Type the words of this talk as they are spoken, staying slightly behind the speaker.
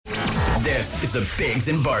This is the Biggs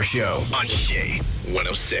and Bar Show on Shea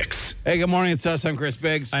 106. Hey, good morning. It's us. I'm Chris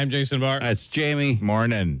Biggs. I'm Jason Barr. It's Jamie.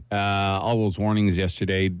 Morning. All those warnings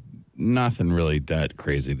yesterday, nothing really that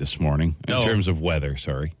crazy this morning in terms of weather,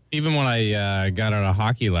 sorry. Even when I got out of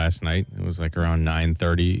hockey last night, it was like around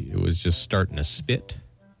 9:30. It was just starting to spit.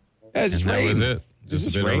 It's and rain. that was it.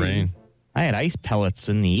 Just a bit of rain. I had ice pellets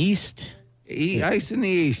in the east. Ice in the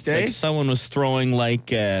east, It's eh? like someone was throwing like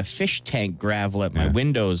fish tank gravel at my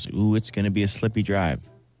windows. Ooh, it's going to be a slippy drive.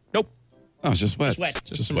 Nope. No, it's just wet.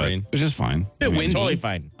 Just some rain. It's just fine. Bit windy. Totally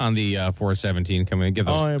fine. On the 417 coming in. Get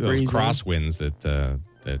those breezy. crosswinds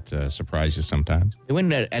that surprise you sometimes. It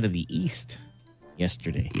went out of the east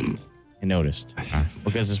yesterday. I noticed.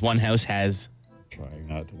 Because this one house has Trying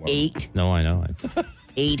not to No, I know. It's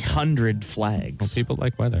 800 flags. people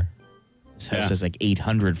like weather. This house has like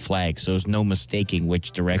 800 flags, so there's no mistaking which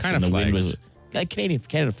direction kind of the wind was. flags? Like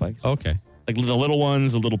Canada flags. Okay. Like the little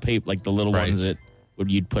ones, the little paper, like the little Right. ones that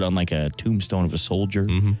you'd put on like a tombstone of a soldier,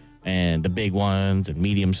 and the big ones and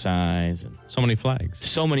medium size, and So many flags.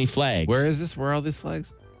 so many flags. Where is this? Where are all these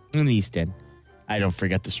flags? In the East End? I don't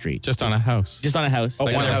forget the street. Just on a house. Just on a house. Oh,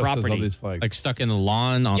 like one on a house has property. all these flags. Like stuck in the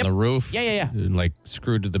lawn, on Yep. the roof. Yeah. And like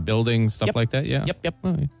screwed to the building, stuff Yep. like that. Yeah. Yep.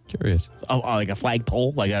 Oh, curious. Oh, like a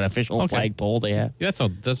flagpole, like an official flagpole they have. Yeah,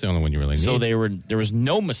 that's the only one you really need. So there was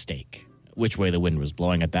no mistake which way the wind was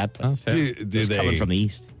blowing at that place. fair. It was coming from the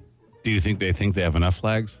east. Do you think they have enough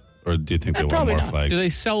flags? Or do you think they want probably more not. flags? Do they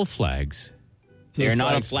sell flags? They're not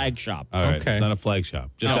a flags. flag shop. All right, Okay. it's not a flag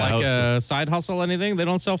shop. Just Not a like house. a side hustle, anything? They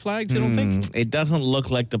don't sell flags, you don't think? It doesn't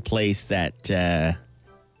look like the place that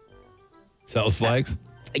Sells flags?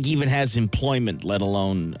 even has employment, let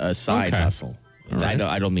alone a side Okay. hustle. right.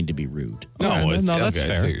 I don't mean to be rude. No, Okay, that's okay, I see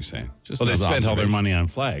fair. what you're saying. Just Well, they those spend all their observations. money on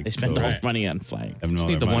flags. They spend so all they their money on flags. have no Just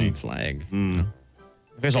other need the money. one flag.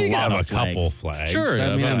 There's You a can lot have of a couple flags. flags. Sure, I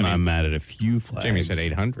mean, but I'm not mad at a few flags. Jamie said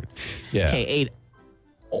 800. Yeah. Okay,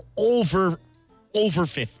 over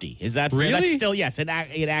 50. Is that fair? Really? That's still, yes, in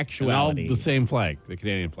And all actuality. the same flag, the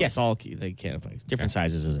Canadian flag. Yes, all the Canada flags. Different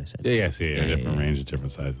sizes, as I said. Yeah, different range of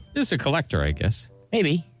different sizes. Just a collector, I guess.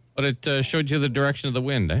 Maybe. But it showed you the direction of the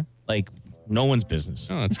wind, eh? Like, no one's business.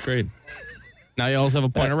 Oh, that's great. Now you also have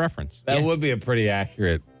a point of reference. That would be a pretty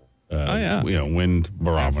accurate wind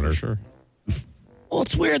barometer. For sure. Well,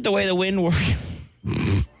 it's weird the way the wind works.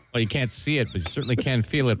 Well, you can't see it, but you certainly can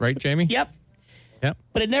feel it, right, Jamie? Yep. Yep.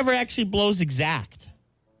 But it never actually blows exact.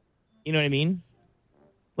 You know what I mean?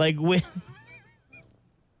 Like,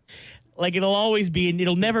 like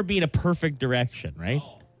it'll never be in a perfect direction, right?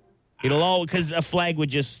 It'll all, because a flag would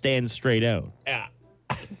just stand straight out. Yeah.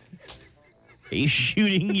 Are you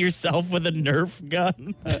shooting yourself with a Nerf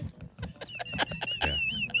gun?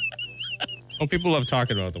 Well, people love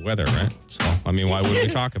talking about the weather, right? So, I mean, why wouldn't we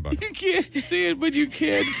talk about it? You can't see it, but you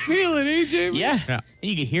can feel it, eh, Jamie? Yeah. Yeah. And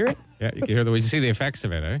you can hear it? Yeah, you can hear you see the effects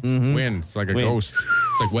of it, eh? Wind. It's like a Wind. ghost.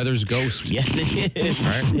 It's like weather's ghost. Yes, it is.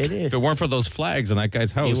 Right? It is. If it weren't for those flags in that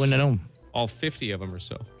guy's house, You wouldn't know. all 50 of them or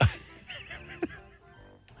so.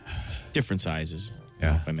 Different sizes.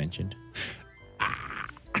 Yeah. If I mentioned.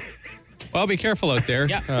 Well, be careful out there.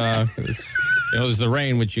 Yeah. There's the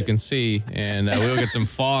rain, which you can see, and we'll get some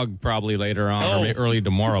fog probably later on or maybe early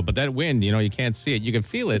tomorrow. But that wind, you can't see it. You can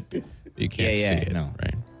feel it. You can't see it. no.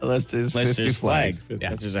 Right? Unless there's 50 flags. Yeah.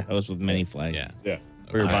 Unless there's a house with many flags. Yeah. Yeah.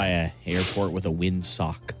 We were by a airport with a wind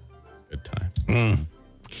sock. Good time.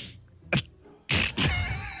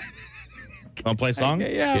 Want to play a song?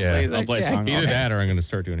 Yeah. I'll play a song. Either Okay. that or I'm going to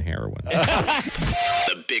start doing heroin.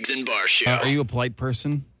 The Biggs and Bar Show. Are you a polite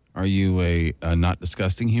person? Are you a not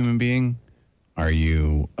disgusting human being? Are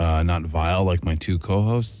you not vile like my two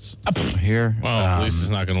co-hosts here? Well, at least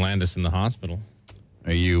it's not going to land us in the hospital.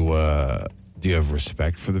 Are you? Do you have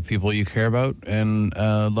respect for the people you care about and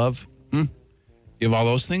love? You have all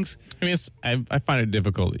those things. I mean, I find it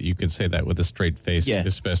difficult that you can say that with a straight face, Yeah.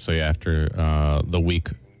 especially after the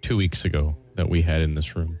 2 weeks ago that we had in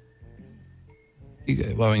this room.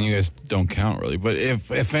 Well, I mean, you guys don't count really, but if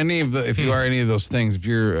you are any of those things, if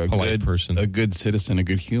you're a Polite good person, a good citizen, a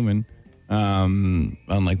good human,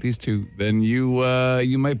 unlike these two, then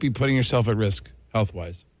you might be putting yourself at risk health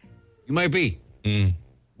wise. You might be.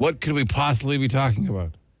 What could we possibly be talking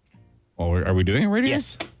about? Well, are we doing it right here?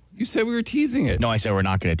 Yes. You said we were teasing it. No, I said we're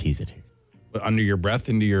not going to tease it here. But under your breath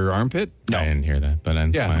into your armpit? No. I didn't hear that, but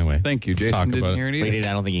that's my way. Thank you, Let's Jason. talk Didn't about hear it either. Wait,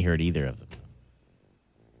 I don't think you heard either of them.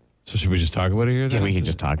 So should we just talk about it here? Yeah, then? we can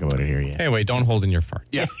just talk about it here, yeah. Anyway, don't hold in your farts.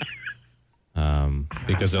 Yeah.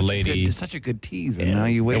 Because a lady... Such a good tease, and now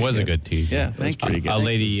you It wasted was a good tease. Yeah, thank you. A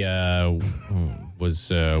lady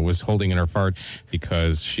was holding in her farts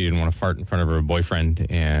because she didn't want to fart in front of her boyfriend,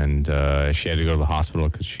 and she had to go to the hospital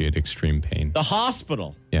because she had extreme pain. The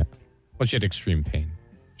hospital? Yeah. Well, she had extreme pain.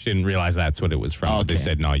 She didn't realize that's what it was from. Okay. They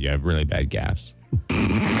said, no, you have really bad gas.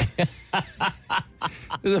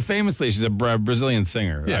 There's a famous lady. She's a Brazilian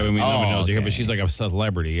singer. Yeah. I mean, nobody knows her, okay. but she's like a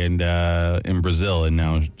celebrity and in Brazil, and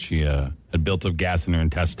now she had built up gas in her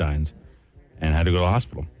intestines and had to go to the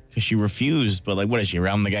hospital. Because she refused, but like, what is she,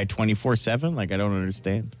 around the guy 24/7? Like, I don't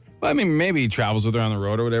understand. Well, I mean, maybe he travels with her on the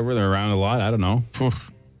road or whatever. They're around a lot. I don't know.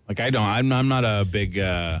 Like, I'm not a big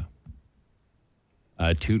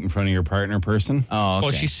toot in front of your partner person. Oh, okay.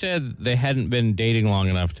 Well, she said they hadn't been dating long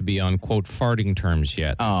enough to be on, quote, farting terms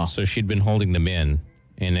yet. Oh. So she'd been holding them in,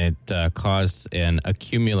 and it caused an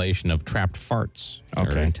accumulation of trapped farts in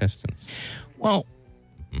her Okay. intestines. Well,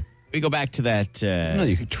 we go back to that. No,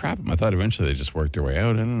 you could trap them. I thought eventually they just worked their way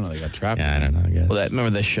out. I don't know. They got trapped. Yeah, I don't know, I guess. Well, remember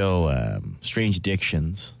the show Strange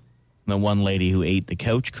Addictions? The one lady who ate the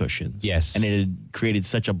couch cushions. Yes. And it had created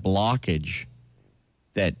such a blockage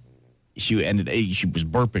that she was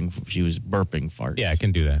burping. She was burping farts. Yeah, I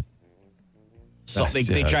can do that. So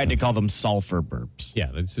they tried to call them sulfur burps. Yeah,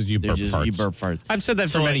 this is you They're burp just- farts. You burp farts. I've said that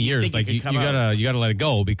So, for many like, you years. think it Like could you come gotta let it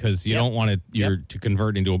go because you Yep. don't want it to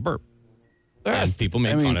convert into a burp. And people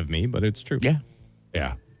make fun of me, but it's true. Yeah.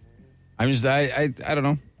 Yeah. I'm just, I don't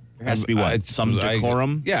know. There has to be what? Some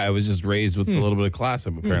decorum? Yeah, I was just raised with a little bit of class,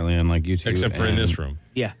 apparently, unlike you two. Except for in and this room.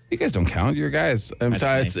 Yeah. You guys don't count. You're guys. That's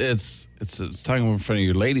nice. It's talking in front of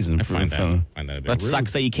your ladies in I front find of that a bit That rude.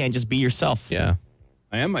 sucks that you can't just be yourself. Yeah.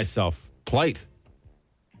 I am myself. Polite.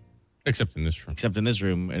 Except in this room. Except in this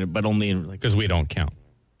room, but only in like. Because we don't count.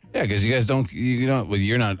 Yeah, because you guys don't. Well,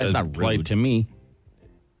 you're not. That's not polite rude. to me.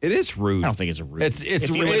 It is rude. I don't think it's rude. It's if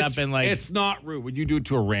you went up and like. It's not rude. Would you do it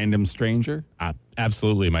to a random stranger?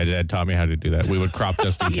 Absolutely. My dad taught me how to do that. We would crop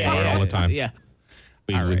Justin Kmart all the time. Yeah.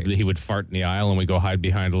 He would fart in the aisle, and we go hide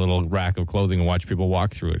behind a little rack of clothing and watch people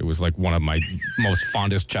walk through it. It was like one of my most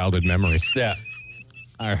fondest childhood memories. Yeah.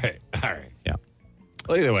 All right. Yeah.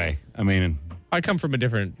 Well, either way, I mean, I come from a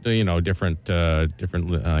different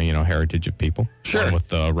heritage of people. Sure. One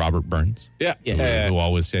with Robert Burns. yeah. Who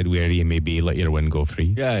always said, where you may be, let your wind go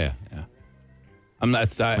free. Yeah. I'm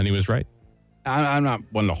not. And he was right. I'm not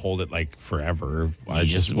one to hold it like forever. Why are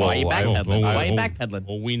you backpedaling? Why are you backpedaling?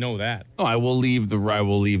 Well, we know that. No, I will leave the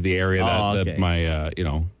area that okay. my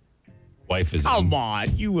wife is in. Come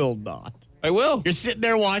on, you will not. I will. You're sitting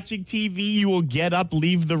there watching TV. You will get up,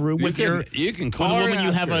 leave the room You can call with a her woman and you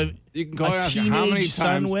ask have her. You can call her and ask her how many teenage son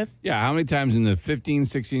times, with. Yeah, how many times in the 15,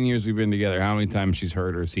 16 years we've been together, how many times she's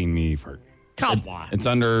heard or seen me fart? Come on. It's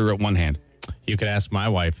under one hand. You could ask my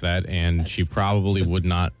wife that, and she probably would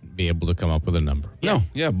not be able to come up with a number. No,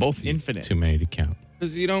 both of you. Infinite. Too many to count.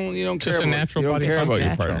 Because you don't care Just a about, natural you don't body care function. about your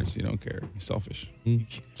Natural. partners. You don't care. You're selfish.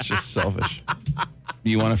 It's just selfish.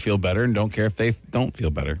 You want to feel better and don't care if they don't feel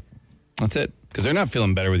better. That's it. Because they're not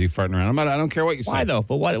feeling better with you farting around. I don't care what you say. Why though?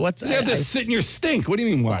 But what's You have to sit in your stink. What do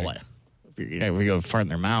you mean why? What? If you're going to fart in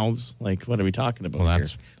their mouths, like what are we talking about? Well, here?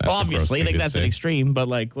 that's a gross obviously thing like to that's an say. extreme, but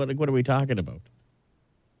like what are we talking about?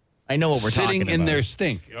 I know what we're Sitting talking about. in their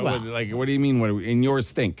stink. Well. What do you mean? In your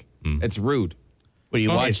stink? It's rude. What, do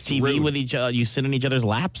you Oh, watch it's TV rude. with each other? You sit in each other's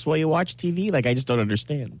laps while you watch TV? Like I just don't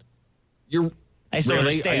understand. You're. I still Really?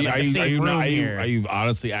 understand. Like, the same room here. Are you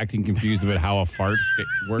honestly acting confused about how a fart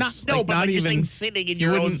works? No, Like, but not like you're even- saying sitting in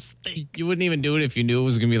your own wouldn't, stink. you wouldn't even do it if you knew it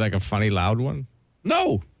was going to be like a funny, loud one.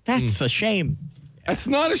 No, That's a shame. that's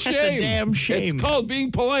not a shame. That's a damn shame. It's called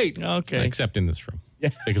being polite. Okay. Except in this room. Yeah.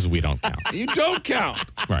 Because we don't count. You don't count.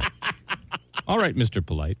 Right. All right, Mr.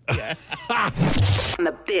 Polite. On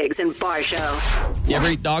the Biggs and Bar Show. You ever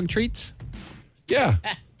eat dog treats? Yeah.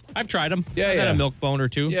 I've tried them. Yeah, I've had yeah. a milk bone or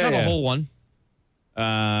two. Yeah, Not yeah. a whole one.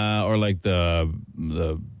 Or like the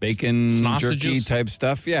bacon Sausages? jerky type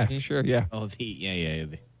stuff. Yeah, sure. Yeah. Oh, yeah.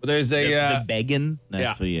 But there's a. The begging.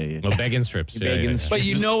 That's what, yeah. Well, bacon strips. The bacon strips. but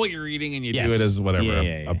you know what you're eating, and you Yes. do it as whatever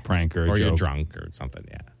Yeah. a prank or a Or joke. you're drunk or something,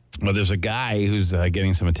 yeah. Well, there's a guy who's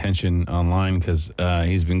getting some attention online because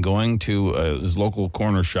he's been going to his local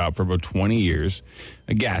corner shop for about 20 years,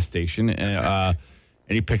 a gas station, and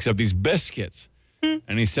he picks up these biscuits.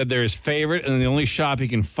 And he said they're his favorite and the only shop he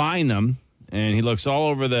can find them. And he looks all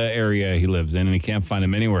over the area he lives in, and he can't find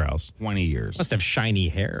them anywhere else. 20 years. Must have shiny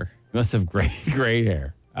hair. He must have gray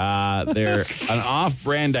hair. They're an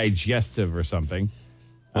off-brand digestive or something.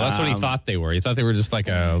 Well, that's what he thought they were. He thought they were just like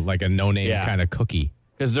a no-name Yeah. kind of cookie.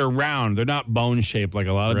 Because they're round. They're not bone-shaped like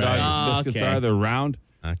a lot of Right. dog biscuits okay. are. They're round.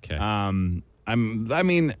 Okay. I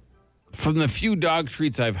mean, from the few dog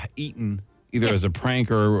treats I've eaten, either as a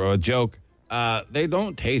prank or a joke, they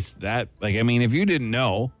don't taste that. Like, I mean, if you didn't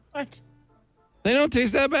know, What? They don't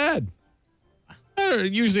taste that bad.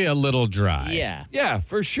 Usually a little dry. Yeah. Yeah,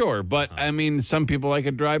 for sure. But, I mean, some people like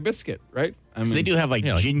a dry biscuit, right? I mean, So they do have like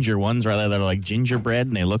ginger ones, right? That are like gingerbread,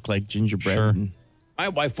 and they look like gingerbread. Sure. And- My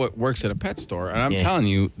wife works at a pet store, and I'm telling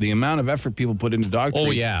you, the amount of effort people put into dog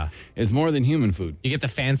treats is more than human food. You get the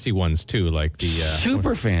fancy ones, too, like the...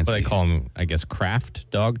 Super fancy. What do they call them? I guess craft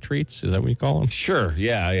dog treats? Is that what you call them? Sure,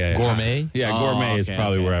 yeah. Gourmet? Yeah, Oh, gourmet is okay,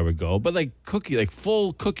 probably okay. where I would go. But like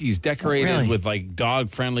full cookies decorated really? with like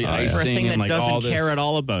dog-friendly icing For a thing and that like doesn't all this. care at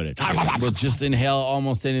all about it. Will just inhale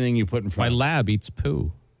almost anything you put in My front of lab eats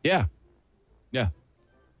poo. Yeah.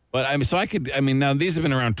 But now these have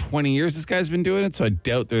been around 20 years. This guy's been doing it, so I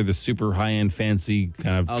doubt they're the super high-end, fancy,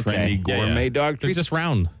 kind of Okay. trendy gourmet dog They're treats. just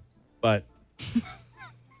round. But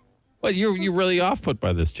you're really off put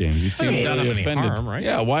by this, James. You seem haven't done really him any offended. harm, right?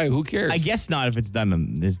 Yeah, why? Who cares? I guess not if it's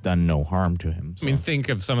done no harm to him. I mean, think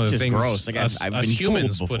of some of the It's just things gross. Like, us, I've us been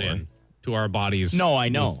humans fooled put before. in to our bodies. No, I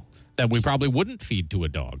know. That we probably wouldn't feed to a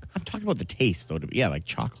dog. I'm talking about the taste, though. Yeah, like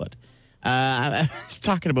chocolate. I was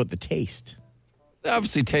talking about the taste. It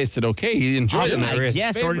obviously tasted okay. He enjoyed it. I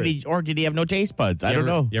guess, or did he have no taste buds? I don't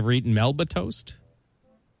know. You ever eaten Melba toast?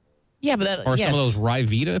 Yeah, but that Or some of those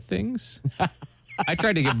Ryvita things? I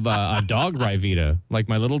tried to give a dog Ryvita, like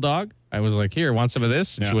my little dog. I was like, here, want some of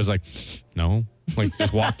this? And she was like, no. Like,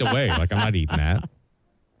 just walked away. Like, I'm not eating that.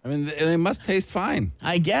 I mean, they must taste fine.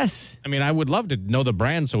 I guess. I mean, I would love to know the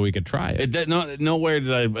brand so we could try it. Nowhere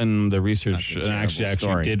did I, in the research, That's a and terrible actually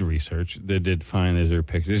story. did research, they did find as their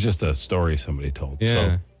pictures. It's just a story somebody told. Yeah.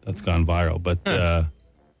 So that's gone viral. But, yeah,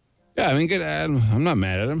 I mean, good. I'm not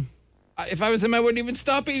mad at him. If I was him, I wouldn't even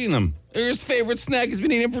stop eating them. They're his favorite snack. He's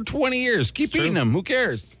been eating them for 20 years. Keep eating them. Who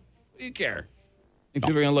cares? What do you care? Think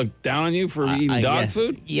people are going to look down on you for eating I dog guess.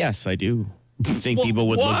 food? Yes, I do. I think Well, people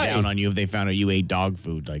would why? look down on you if they found out you ate dog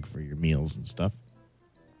food, like for your meals and stuff.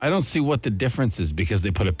 I don't see what the difference is because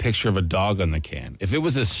they put a picture of a dog on the can. If it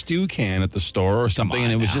was a stew can at the store or something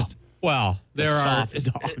and it was just Well, there are soft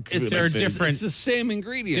dog food there are like this. different it's the same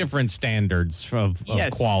ingredients. different standards of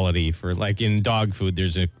Yes. quality for like in dog food.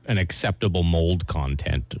 There's an acceptable mold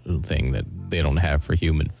content thing that they don't have for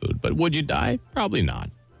human food. But would you die? Probably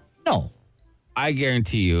not. No. I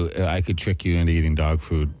guarantee you I could trick you into eating dog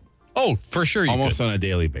food Oh, for sure you almost could. on a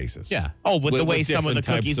daily basis. Yeah. Oh, with the With way some of the different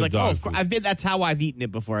types cookies, of like, dog of course, food. that's how I've eaten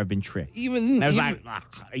it before. I've been tricked. Even I was even- like,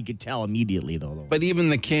 you could tell immediately, though. but even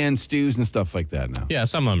the canned stews and stuff like that now. Yeah,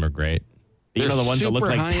 some of them are great. You know they're the ones that look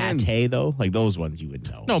super like high-end. pate, though? Like those ones you would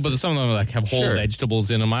know. No, but some of them like have whole Sure. vegetables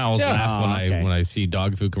in them. I always Yeah. laugh Oh, okay. when I see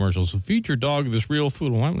dog food commercials. So feed your dog this real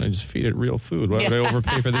food. Why don't I just feed it real food? Why would I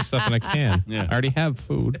overpay for this stuff in a can? Yeah. I already have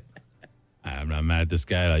food. I'm not mad at this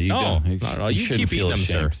guy. You No, don't. not at all. You You shouldn't keep feel eating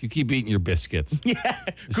them, ashamed. sir. You keep eating your biscuits.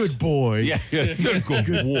 Good boy. Yeah, it's a good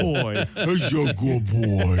boy. That's a good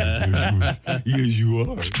boy. Yes, you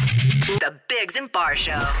are. The Biggs and Bar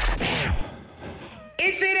Show.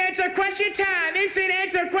 Instant answer question time. Instant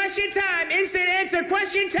answer question time. Instant answer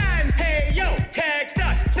question time. Hey, yo, text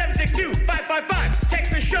us 762-555.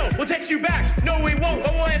 Text the show. We'll text you back. No, we won't,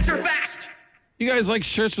 but we'll answer fast. You guys like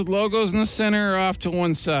shirts with logos in the center or off to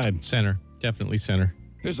one side? Center. Definitely center.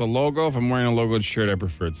 There's a logo. If I'm wearing a logoed shirt, I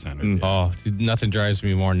prefer it centered. Oh, nothing drives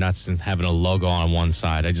me more nuts than having a logo on one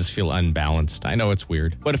side. I just feel unbalanced. I know it's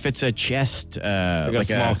weird. What if it's a chest, Like a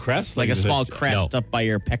small crest? like a Like, is small it- crest No. up by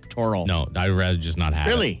your pectoral? No, I'd rather just not have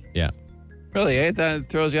Really? it. Yeah. Really, eh? That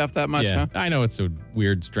throws you off that much, Yeah. huh? I know it's a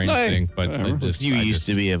weird, strange No, hey, thing, but whatever. You used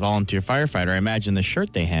to be a volunteer firefighter. I imagine the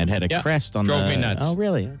shirt they had a Yeah. crest on Drove the... me nuts. Oh,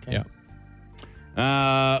 really? Okay. Yeah.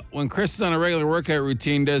 When Chris is on a regular workout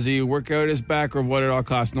routine, does he work out his back or avoid at all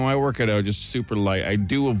costs? No, I work it out just super light. I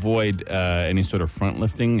do avoid any sort of front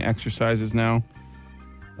lifting exercises now,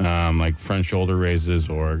 like front shoulder raises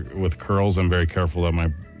or with curls. I'm very careful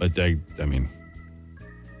that I mean,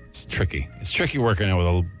 it's tricky. It's tricky working out with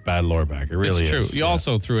a bad lower back. It really It's true. is. You Yeah.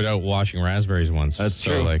 also threw it out washing raspberries once. That's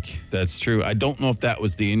So, true. Like, That's true. I don't know if that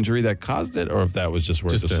was the injury that caused it or if that was just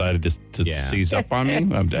where Just it decided to yeah. seize up on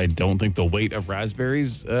me. I don't think the weight of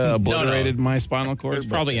raspberries obliterated my spinal cord. it's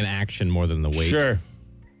but- probably an action more than the weight. Sure.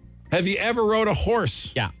 Have you ever rode a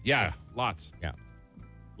horse? Yeah. Yeah, lots. Yeah.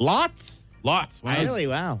 Lots? Lots. When I was- Really?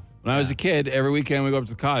 Wow. When I was a kid, every weekend we go up to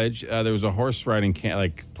the cottage. There was a horse riding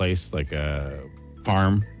place, like a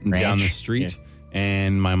farm Ranch. down the street.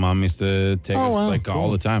 And my mom used to take us wow,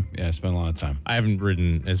 all the time. Yeah, I spent a lot of time. I haven't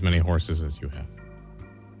ridden as many horses as you have.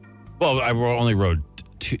 Well, I only rode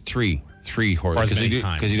three horses. Or as Because many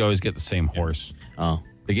times. you'd always get the same horse. Oh.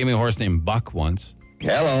 They gave me a horse named Buck once.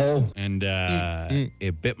 Hello. And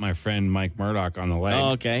it bit my friend Mike Murdoch on the leg.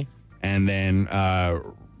 Oh, okay. And then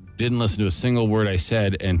didn't listen to a single word I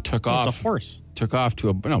said, and took off. It's a horse. Took off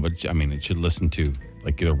to but I mean, it should listen to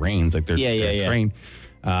like the reins, like they're trained,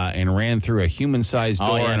 and ran through a human-sized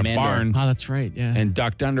door in a barn. Oh, that's right. Yeah. And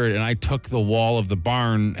ducked under it, and I took the wall of the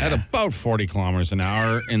barn at about 40 kilometers an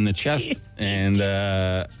hour in the chest, and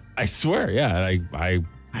I swear,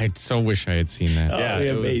 I so wish I had seen that. yeah, Oh,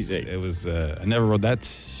 it amazing. was. I never rode that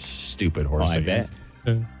stupid horse. I again.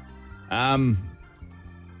 bet.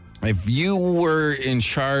 If you were in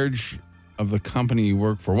charge of the company you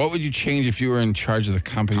work for, what would you change if you were in charge of the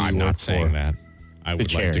company I'm you work not saying for? that. I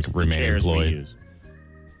would like to The remain chairs we employed. use.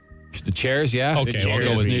 The chairs, yeah. Okay, the we'll chairs,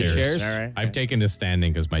 go with new chairs. chairs. All right. I've taken to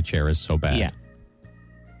standing because my chair is so bad. Yeah.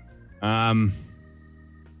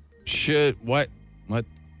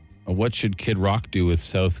 What should Kid Rock do with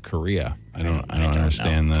South Korea? I don't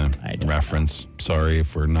understand I the don't reference. Sorry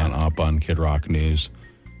if we're not up on Kid Rock news.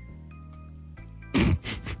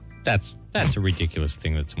 That's a ridiculous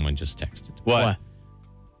thing that someone just texted. What?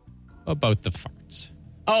 About the farts.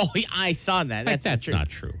 Oh, I saw that. That's not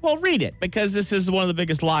true. Well, read it, because this is one of the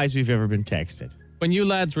biggest lies we've ever been texted. When you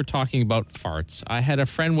lads were talking about farts, I had a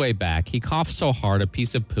friend way back. He coughed so hard a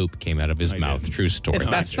piece of poop came out of his mouth. True story. It's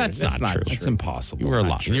not That's true. not That's not true. true. It's impossible. You were Not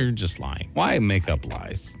lying. true. You're just lying. Why make up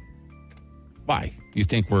lies? Why? You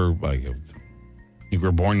think we're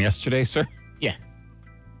born yesterday, sir? Yeah.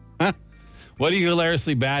 Huh? What are you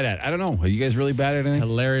hilariously bad at? I don't know. Are you guys really bad at anything?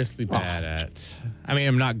 Hilariously bad at. I mean,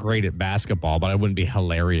 I'm not great at basketball, but I wouldn't be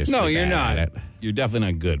hilariously No, you're bad not. at it. You're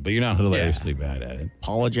definitely not good, but you're not hilariously bad at it.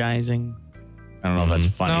 Apologizing. I don't know if that's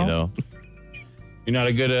funny, though. You're not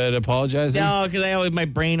good at apologizing? No, because my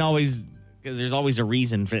brain always, because there's always a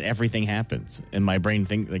reason for everything happens. And my brain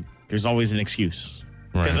thinks, like, there's always an excuse.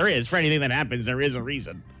 Because Right. there is. For anything that happens, there is a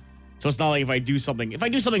reason. So it's not like if I do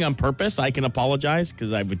something on purpose, I can apologize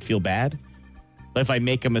because I would feel bad. But if I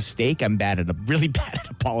make a mistake, I'm really bad at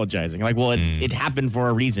apologizing. Like, well, it happened for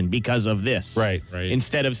a reason because of this. Right.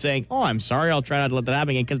 Instead of saying, oh, I'm sorry, I'll try not to let that happen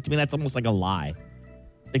again. Because to me, that's almost like a lie.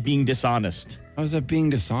 Like being dishonest. How is that being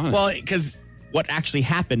dishonest? Well, because what actually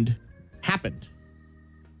happened.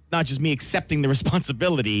 Not just me accepting the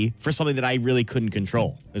responsibility for something that I really couldn't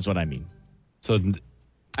control, is what I mean. so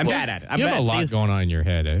I'm bad at it. I'm You bad. have a lot going on in your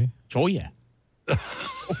head, eh? Oh, yeah.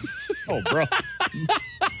 Oh, bro.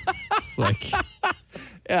 Like,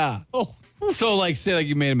 yeah. Oh. So, like, say, like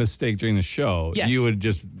you made a mistake during the show, Yes. you would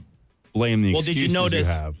just blame the Well, did excuses you notice?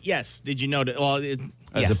 you have, Yes. Did you notice? Well, as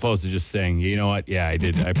yes. opposed to just saying, you know what? Yeah, I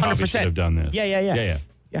did. I probably 100%. should have done this. Yeah. Yeah.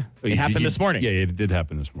 Yeah. Oh, It happened this morning. Yeah, it did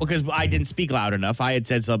happen this morning. Because I didn't speak loud enough. I had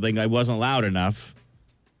said something I wasn't loud enough.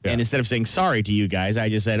 Yeah. And instead of saying sorry to you guys, I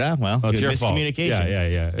just said, well, It's your fault. miscommunication.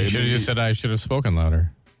 Yeah. you should have just said, I should have spoken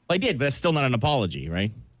louder. Well, I did, but that's still not an apology,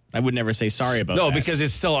 right? I would never say sorry about No, that. because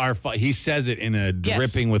it's still our fault. He says it in a Yes.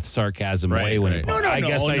 dripping with sarcasm Right, way. When right. he, No, I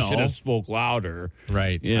guess I no. should have spoke louder.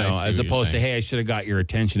 Right. You I know, see as what you're opposed to, saying. hey, I should have got your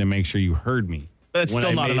attention to make sure you heard me. That's When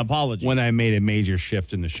still I not an made- apology. When I made a major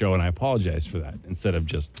shift in the show, and I apologize for that instead of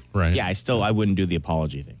just Right. Yeah, I wouldn't do the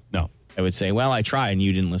apology thing. no. I would say, well, I tried and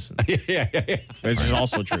you didn't listen. yeah. Which is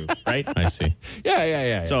also true, right? I see.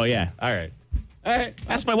 Yeah. So, yeah. All right.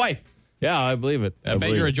 Ask my wife. Yeah, I believe it. I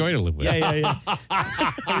bet you're a joy to live with. Yeah.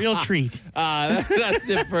 A real treat. That's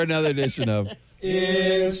it for another edition of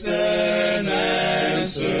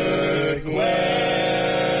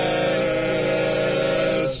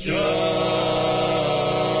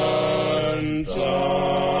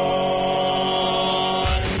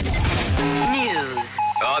News.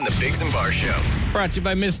 On the Biggs and Bar Show. Brought to you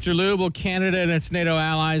by Mr. Lube. Well, Canada and its NATO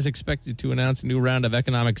allies expected to announce a new round of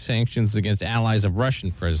economic sanctions against allies of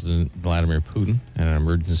Russian President Vladimir Putin at an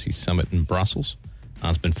emergency summit in Brussels.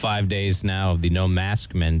 It's been 5 days now of the no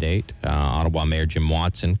mask mandate. Ottawa Mayor Jim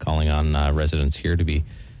Watson calling on residents here to be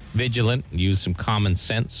vigilant, use some common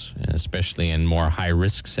sense, especially in more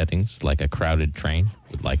high-risk settings like a crowded train.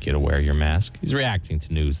 Would like you to wear your mask. He's reacting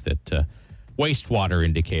to news that wastewater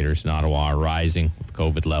indicators in Ottawa are rising with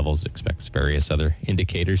COVID levels. Expects various other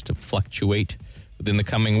indicators to fluctuate within the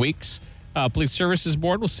coming weeks. Police Services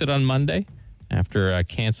Board will sit on Monday after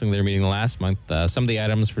canceling their meeting last month. Some of the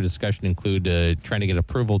items for discussion include trying to get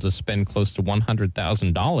approval to spend close to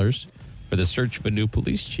 $100,000 for the search of a new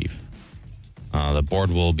police chief. The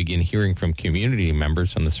board will begin hearing from community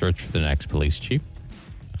members on the search for the next police chief.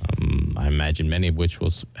 I imagine many of which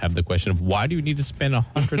will have the question of why do you need to spend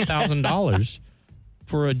 $100,000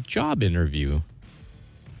 for a job interview?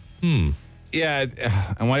 yeah.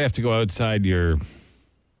 And why do you have to go outside your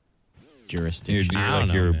Jurisdiction. I don't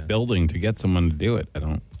know, your man. building to get someone to do it? I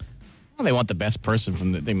don't. Well, they want the best person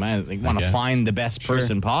from they want to guess. find the best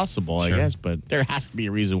person possible, Sure. I guess, but there has to be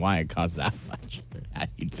a reason why it costs that much.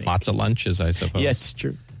 You'd think. Lots of lunches, I suppose. Yeah, it's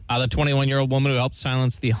true. The 21-year-old woman who helped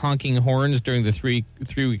silence the honking horns during the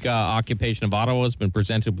three-week occupation of Ottawa has been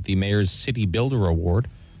presented with the Mayor's City Builder Award.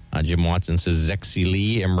 Jim Watson says Zexi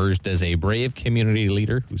Lee emerged as a brave community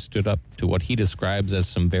leader who stood up to what he describes as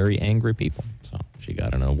some very angry people. So she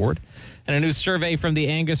got an award. And a new survey from the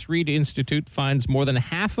Angus Reid Institute finds more than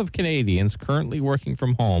half of Canadians currently working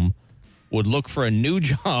from home would look for a new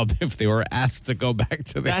job if they were asked to go back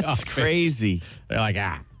to the office. That's crazy. They're like,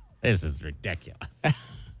 this is ridiculous.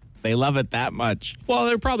 They love it that much. Well,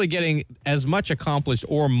 they're probably getting as much accomplished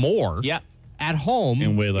or more at home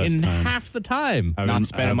In way less time. half the time. Not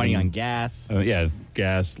spending money on gas.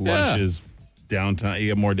 Gas, lunches, downtime. You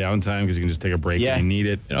get more downtime because you can just take a break when you need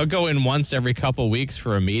it. Go in once every couple weeks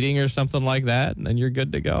for a meeting or something like that, and then you're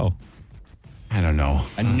good to go. I don't know.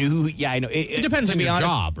 I know. It depends on your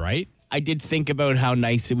job, right? I did think about how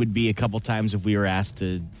nice it would be a couple times if we were asked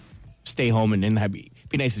to stay home and then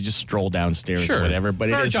be nice to just stroll downstairs or whatever.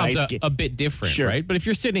 But our it is job's nice. a bit different, Sure. right? But if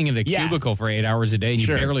you're sitting in a cubicle for 8 hours a day and you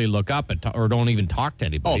barely look up or don't even talk to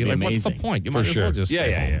anybody, it'd be what's the amazing. point? You might as well just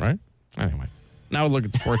stay home, right? Anyway. Now look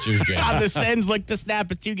at sports news, Jay. The Sens look to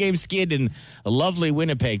snap a 2-game skid in a lovely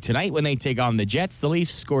Winnipeg tonight when they take on the Jets. The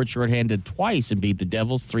Leafs scored shorthanded twice and beat the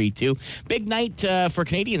Devils 3-2. Big night for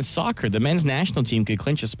Canadian soccer. The men's national team could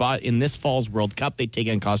clinch a spot in this fall's World Cup. They take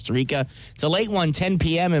on Costa Rica. It's a late one, 10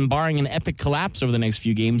 p.m., and barring an epic collapse over the next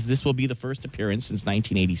few games, this will be the first appearance since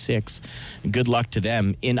 1986. Good luck to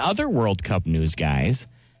them. In other World Cup news, guys,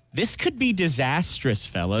 this could be disastrous,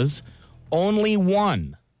 fellas. Only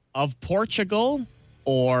one of Portugal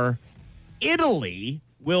or Italy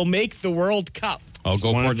will make the World Cup. I'll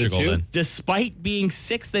go one of the Portugal two? then. Despite being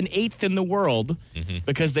 6th and 8th in the world,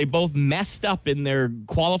 because they both messed up in their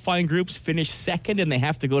qualifying groups, finished second, and they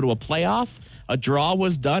have to go to a playoff. A draw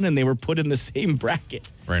was done, and they were put in the same bracket.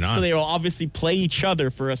 Right on. So they will obviously play each other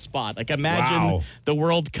for a spot. Like, imagine the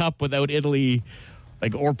World Cup without Italy,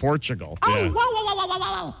 or Portugal. Yeah.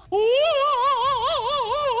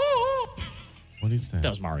 What is that? That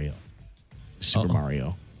was Mario. Super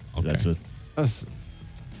Mario. Okay. That's what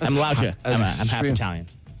I'm allowed to. I'm half Italian.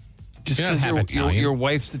 Just You're not because half Italian. your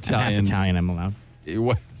wife's I'm Italian. half Italian. I'm allowed.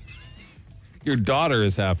 Your daughter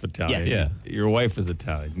is half Italian. Yes. Yeah. Your wife is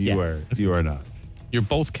Italian. You are not. You're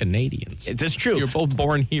both Canadians. That's true. You're both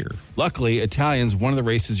born here. Luckily, Italian's one of the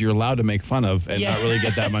races you're allowed to make fun of and not really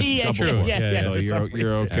get that much trouble true. for. Yeah, So for some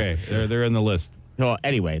you're reason. okay. They're in the list. Well,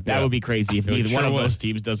 anyway, that would be crazy if neither one of those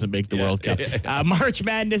teams doesn't make the World Cup. March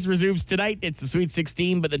Madness resumes tonight. It's the Sweet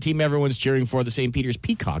 16, but the team everyone's cheering for, the St. Peter's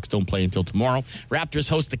Peacocks, don't play until tomorrow. Raptors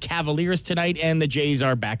host the Cavaliers tonight, and the Jays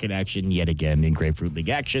are back in action yet again in Grapefruit League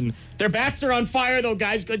action. Their bats are on fire, though,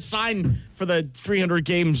 guys. Good sign for the 300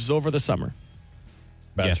 games over the summer.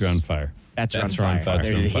 Bats are on fire. Bats are on fire.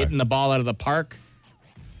 They're hitting the ball out of the park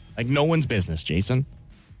like no one's business, Jason.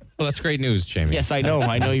 Well, that's great news, Jamie. Yes, I know.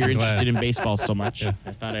 I know you're interested in baseball so much. I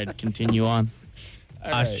thought I'd continue on.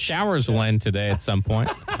 Showers will end today at some point.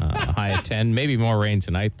 High of 10. Maybe more rain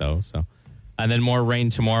tonight, though. So, and then more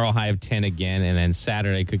rain tomorrow, high of 10 again. And then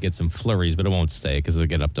Saturday could get some flurries, but it won't stay because it'll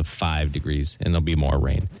get up to 5 degrees and there'll be more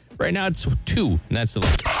rain. Right now it's 2, and that's the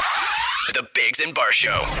The Biggs and Bar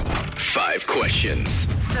Show. 5 questions.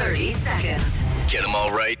 30 seconds. Get them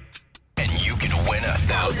all right, and you can win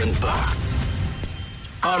 $1,000.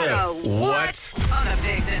 What? On the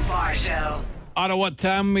Biggs and Bar Show. OttaWHAT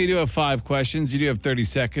time? We do have 5 questions. You do have 30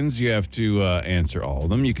 seconds. You have to answer all of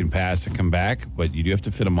them. You can pass and come back, but you do have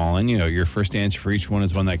to fit them all in. You know, your first answer for each one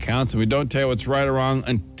is one that counts, and we don't tell you what's right or wrong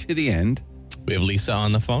until the end. We have Lisa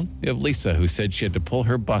on the phone. We have Lisa, who said she had to pull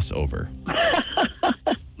her bus over.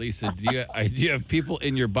 Lisa, do you have people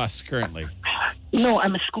in your bus currently? No,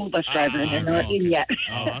 I'm a school bus driver, and they're not in yet.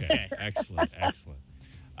 Oh, okay. Excellent.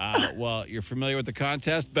 Well, you're familiar with the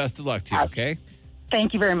contest. Best of luck to you, okay?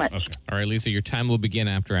 Thank you very much. Okay. All right, Lisa, your time will begin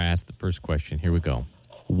after I ask the first question. Here we go.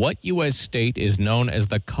 What U.S. state is known as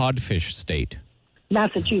the Codfish State?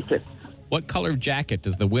 Massachusetts, What color jacket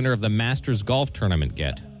does the winner of the Masters Golf Tournament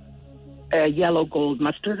get? yellow gold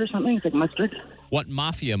mustard or something. It's like mustard. What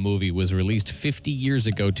mafia movie was released 50 years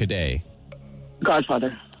ago today?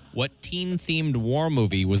 Godfather. What teen-themed war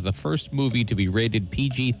movie was the first movie to be rated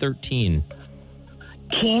PG-13?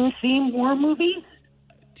 Teen theme war movie?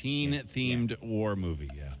 Teen-themed war movie,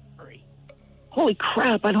 yeah. Holy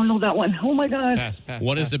crap, I don't know that one. Oh my God. Pass.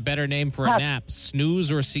 What is a better name for a nap, snooze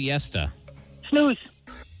or siesta? Snooze.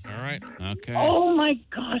 All right. Okay. Oh my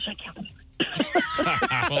gosh, I can't believe it.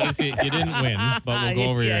 Well, Lisa, you didn't win, but we'll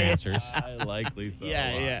go over your answers. I like Lisa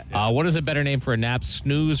a lot. What is a better name for a nap,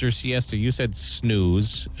 snooze or siesta? You said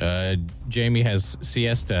snooze. Jamie has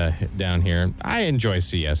siesta down here. I enjoy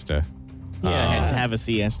siesta. Yeah, I had to have a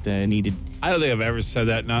siesta. Needed. I don't think I've ever said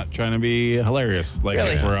that not trying to be hilarious. Like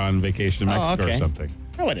Really? if we're on vacation to Mexico okay. or something.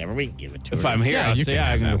 Oh, whatever. We can give it to If her. I'm here, Yeah, I'll you say, can yeah,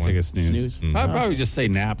 have I'm going that to take a snooze. I'd probably just say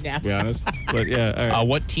nap, Nap. to be honest. But yeah,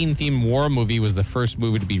 What teen-themed war movie was the first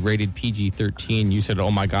movie to be rated PG-13? You said,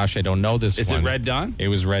 oh my gosh, I don't know this Is one. it Red Dawn? It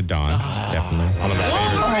was Red Dawn, definitely. One of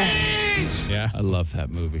my favorite. Yeah, I love that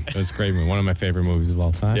movie. it was a great movie. One of my favorite movies of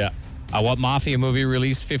all time. Yeah. What mafia movie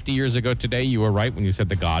released 50 years ago today? You were right when you said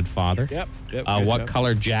The Godfather. Yep. Good What job.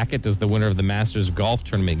 color jacket does the winner of the Masters golf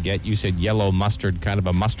tournament get? You said yellow mustard, kind of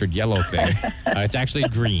a mustard yellow thing. It's actually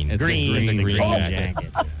green. It's green. a green jacket.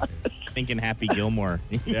 Thinking Happy Gilmore.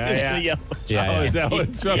 Yeah. Yeah, Oh, is that what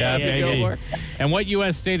it's from? Yeah, Happy yeah, Gilmore? yeah. And what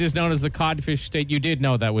U.S. state is known as the codfish state? You did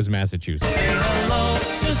know that was Massachusetts. Hello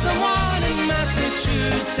to someone in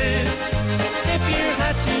Massachusetts. Tip your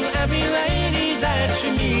hat to every lady that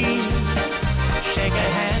you meet. Shake a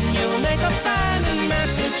hand, you'll make a fan in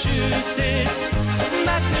Massachusetts.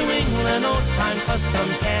 That New England old-time custom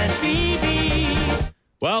can't be beat.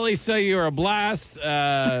 Well, Lisa, you're a blast.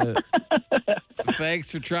 Thanks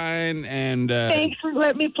for trying, and Thanks for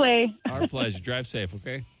letting me play. our pleasure. Drive safe,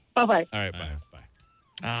 okay? Bye-bye. All right, bye.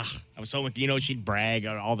 I was hoping, she'd brag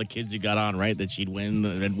on all the kids who got on, right? That she'd win,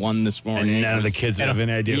 that had won this morning. And none of the kids have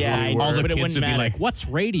any idea Yeah, who we I- were. All the But it kids wouldn't would be matter. like, what's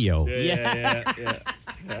radio? Yeah,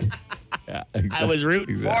 exactly. I was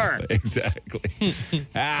rooting for her. Exactly.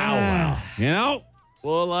 Well,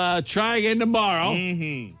 we'll try again tomorrow,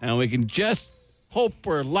 and we can just hope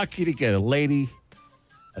we're lucky to get a lady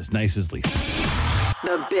as nice as Lisa.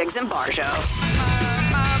 The Biggs and Bar Show.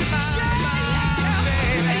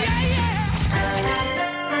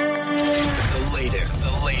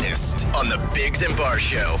 The latest on the Biggs and Bar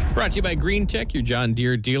Show. Brought to you by Green Tech, your John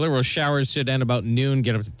Deere dealer. Well, showers should end about noon,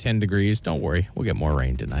 get up to 10 degrees. Don't worry, we'll get more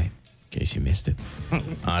rain tonight, in case you missed it.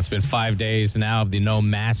 It's been 5 days now of the no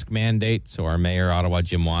mask mandate, so our mayor, Ottawa,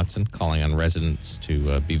 Jim Watson, calling on residents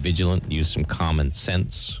to be vigilant, use some common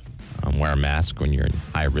sense, wear a mask when you're in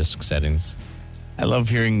high-risk settings. I love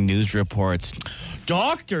hearing news reports.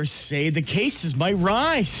 Doctors say the cases might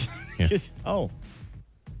rise. Yeah.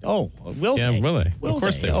 Will Yeah, they? will they? Will Of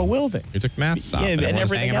course they will. Oh, will they? We took masks off Yeah, and and everyone's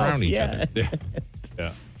everything hanging else. around each Yeah.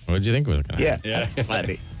 other. What did you think was going to happen? Yeah.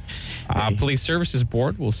 Funny. Police Services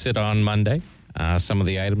Board will sit on Monday. Some of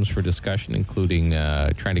the items for discussion, including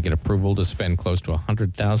trying to get approval to spend close to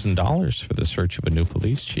 $100,000 for the search of a new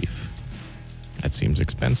police chief. That seems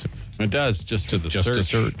expensive. It does, just for the Just search. to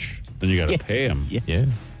search. Then you got to pay him. Yeah.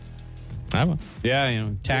 I will. Yeah,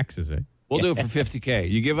 Taxes, eh? We'll do it for $50K.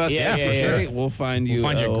 You give us Yeah, that for yeah, sure. yeah. We'll find you. We'll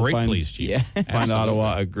find you a great find- police chief. Yeah. Find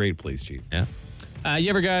Ottawa a great police chief. Yeah.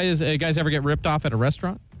 You guys ever get ripped off at a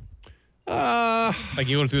restaurant? Like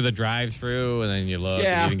you go through the drive-through and then you look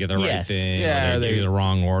and you didn't get the right Yes. thing. Yeah, or they gave you the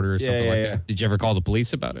wrong order or something like yeah. that. Did you ever call the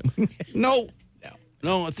police about it?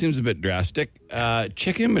 No, it seems a bit drastic.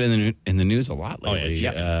 Chicken, but in the news a lot lately.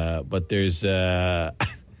 yeah. But there's a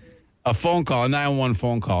phone call, a 911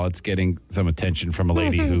 phone call. It's getting some attention from a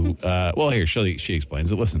lady who, here, she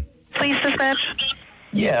explains it. Listen. Please dispatch.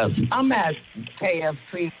 Yes, I'm at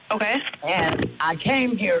KFC. Okay. And I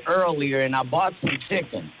came here earlier and I bought some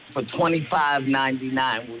chicken for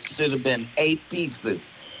 $25.99, which should have been 8 pieces.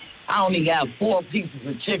 I only got 4 pieces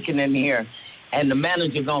of chicken in here, and the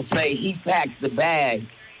manager gonna say he packed the bag,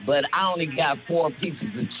 but I only got 4 pieces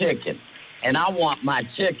of chicken, and I want my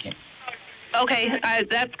chicken. Okay,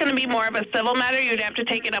 that's going to be more of a civil matter. You'd have to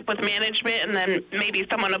take it up with management and then maybe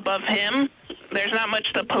someone above him. There's not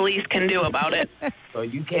much the police can do about it. So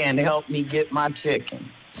you can't help me get my chicken.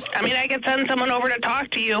 I mean, I could send someone over to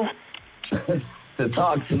talk to you. To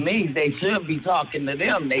talk to me, they should be talking to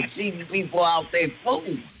them. They cheating people out their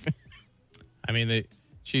food. I mean,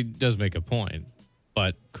 she does make a point,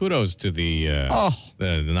 but kudos to the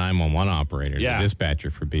 911 operator, the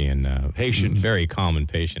dispatcher, for being Patient. very calm and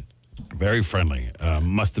patient. Very friendly.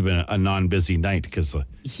 Must have been a non-busy night because,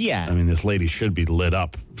 this lady should be lit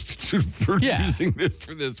up for using this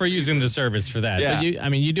for this. For using the service for that. Yeah.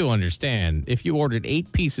 But you do understand, if you ordered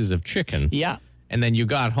 8 pieces of chicken, and then you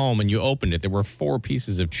got home and you opened it, there were 4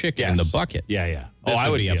 pieces of chicken in the bucket. Yeah. This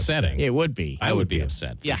would be upsetting. It would be. I would be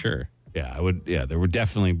upset for sure. Yeah, I would. Yeah, there would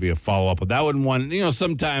definitely be a follow-up. But that wouldn't one.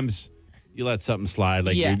 Sometimes you let something slide.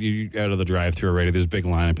 Like you out of the drive-through already. There's a big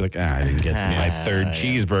line. I'd be like, I didn't get my third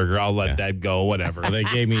cheeseburger. I'll let that go. Whatever. They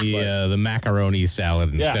gave me the macaroni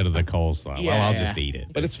salad instead of the coleslaw. Well, I'll just eat it.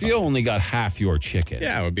 But if you only got half your chicken,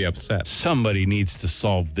 I would be upset. Somebody needs to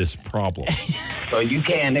solve this problem. So you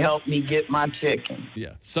can't help me get my chicken.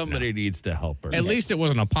 Yeah, somebody needs to help her. At least it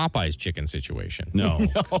wasn't a Popeye's chicken situation. No.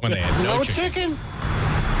 When they had no chicken.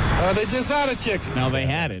 They just had a chicken. Now they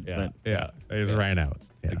had it, but Yeah, they just ran out.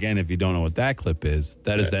 Yeah. Again, if you don't know what that clip is,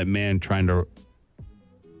 that is that man trying to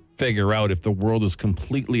figure out if the world is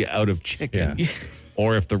completely out of chicken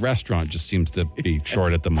or if the restaurant just seems to be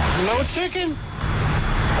short at the moment. No chicken?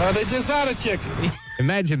 They just had a chicken.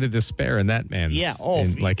 Imagine the despair in that man's,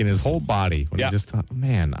 in his whole body when he just thought,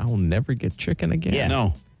 man, I will never get chicken again. Yeah.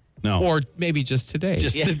 No. Or maybe just today.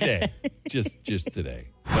 Just today. just today.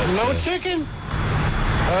 But, No chicken?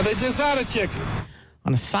 They just had a chicken.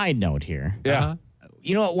 on a side note here. Yeah.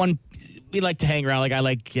 You know what? We like to hang around. Like I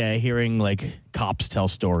like hearing like cops tell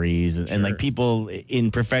stories and like people in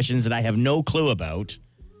professions that I have no clue about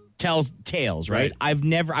tell tales. Right? I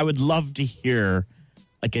would love to hear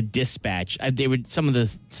like a dispatch. Some of the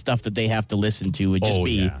stuff that they have to listen to would just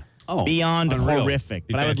be beyond unreal. horrific.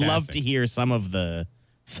 Be But I would love fantastic. to hear some of the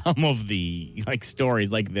like stories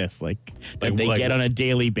like this, like that they like- get on a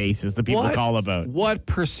daily basis. The people call about. What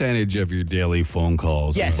percentage of your daily phone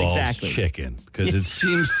calls Yes, involves exactly. chicken? Because it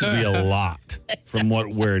seems to be a lot from what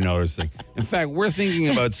we're noticing. In fact, we're thinking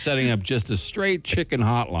about setting up just a straight chicken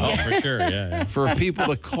hotline For sure, yeah. for people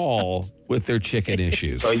to call with their chicken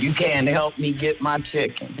issues. So you can't help me get my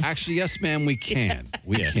chicken. Actually, yes, ma'am, we can.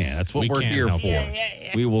 We Yes. can. That's what We we're can here help for. you.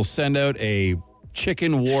 We will send out a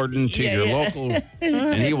chicken warden to your local,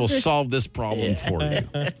 and he will solve this problem for you.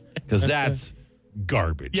 Because that's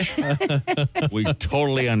garbage. We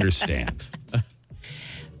totally understand.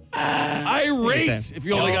 Irate if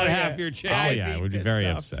you only got half your chicken. Oh, yeah, I would be very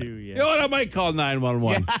upset. You know what? I might call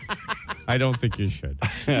 911. I don't think you should.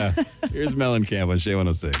 Here's Mellencamp on Shea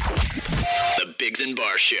 106. The Biggs and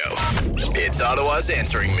Bar Show. It's Ottawa's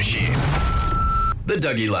answering machine. The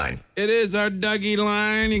Dougie Line. It is our Dougie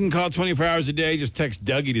line. You can call 24 hours a day. Just text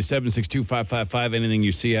Dougie to 762-555. Anything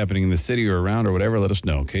you see happening in the city or around or whatever, let us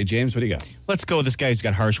know. Okay, James, what do you got? Let's go with this guy who's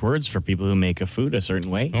got harsh words for people who make a food a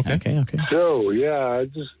certain way. Okay. So, yeah, I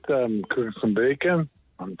just cooked some bacon.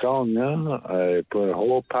 I'm telling you, I put a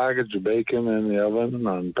whole package of bacon in the oven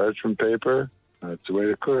on parchment paper. That's the way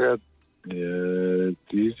to cook it.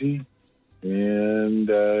 It's easy. And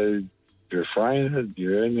you're frying it,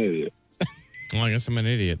 you're an idiot. Well, I guess I'm an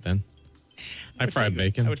idiot then. I fry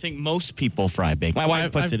bacon. I would think most people fry bacon. My wife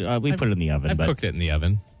puts it. We put it in the oven. I've but cooked it in the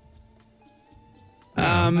oven.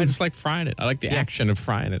 I just like frying it. I like the action of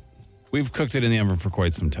frying it. We've cooked it in the oven for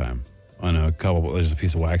quite some time. On a couple, there's a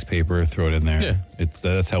piece of wax paper, throw it in there. Yeah.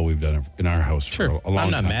 That's how we've done it in our house for a long I'm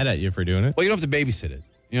not time. mad at you for doing it. Well, you don't have to babysit it.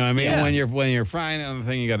 You know what I mean? Yeah. When you're frying it on the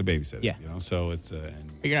thing, you got to babysit it. Yeah. You know, so it's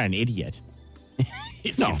you're not an idiot.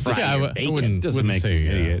 If No, you fry Yeah, your I bacon. wouldn't, doesn't wouldn't make say you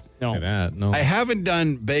an idiot. No. Say that. No. I haven't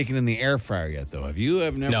done bacon in the air fryer yet, though. Have you?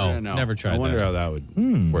 Have never? No, never tried I wonder that. how that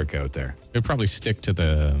would work out there. It'd probably stick to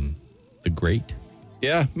the grate.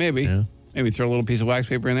 Yeah, maybe. Yeah. Maybe throw a little piece of wax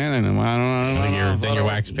paper in there, and then I don't know. Then your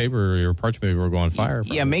wax paper or your parchment paper will go on fire.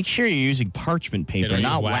 Yeah, make sure you're using parchment paper, don't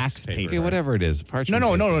not use wax paper. Okay, whatever it is. Parchment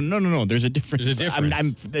No. paper. There's a difference. There's a difference.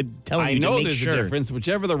 I'm telling I you to know make there's sure. a difference.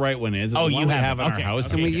 Whichever the right one is, Oh, the you one we have have it. in our Okay, house,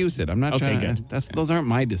 okay, and we good. use it. I'm not Okay, trying. good. Those aren't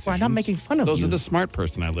my decisions. Well, I'm not making fun of Those you. are the smart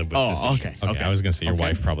person I live with. Oh, decisions. okay. Okay, I was going to say your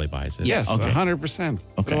wife probably buys it. Yes, Okay. 100%.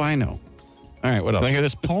 What Okay. do I know? All right, what else? Can I hear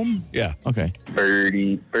this poem? Yeah. Okay.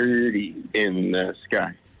 Birdie, birdie in the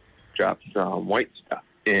sky. Drop some white stuff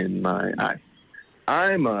in my eye.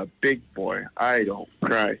 I'm a big boy. I don't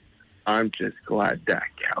cry. I'm just glad that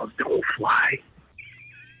cows don't fly.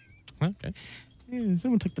 Okay. Yeah,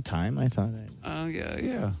 someone took the time. I thought.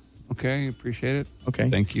 Yeah. Okay, appreciate it. Okay.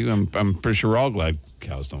 Thank you. I'm pretty sure we're all glad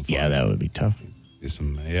cows don't fly. Yeah, that would be tough. There's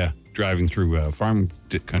some driving through farm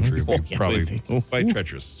country would be Yeah, probably would be. quite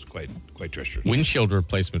treacherous. Quite treacherous. Windshield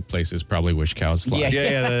replacement places probably wish cows fly.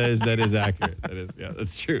 Yeah, that is accurate.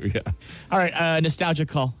 That's true. Yeah. All right, nostalgia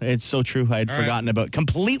call. It's so true. I had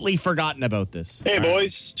completely forgotten about this. Hey,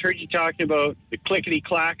 boys. Heard you talking about the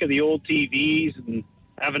clickety-clack of the old TVs and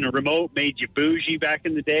having a remote made you bougie back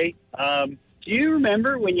in the day. Do you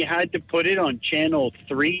remember when you had to put it on channel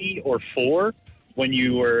 3 or 4 when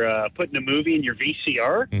you were putting a movie in your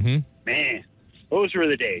VCR? Mm-hmm. Man, those were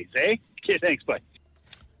the days, eh? Okay, thanks, bye.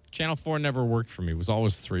 Channel 4 never worked for me. It was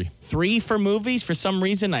always 3. 3 for movies. For some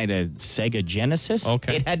reason, I had a Sega Genesis.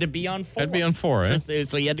 Okay. It had to be on 4. Had to be on 4, eh?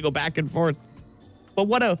 So you had to go back and forth. But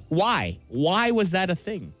why? Why was that a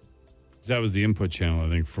thing? That was the input channel, I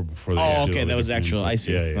think, for before they Oh, okay. That was actual. I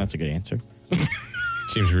see. Yeah. That's a good answer.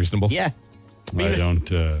 Seems reasonable. Yeah. I don't.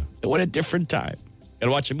 What a different time.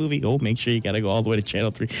 Gotta watch a movie. Oh, make sure you gotta go all the way to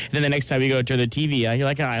channel 3. And then the next time you go to turn the TV on, you're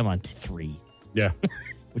like, I'm on 3. Yeah.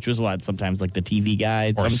 Which was what? Sometimes like the TV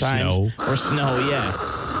guide. Or sometimes. snow. Or snow,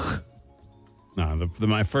 yeah. No,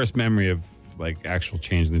 my first memory of like actual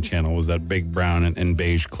changing the channel was that big brown and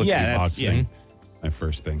beige clicky box thing. my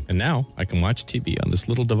first thing. And now I can watch TV on this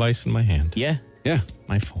little device in my hand. Yeah. Yeah.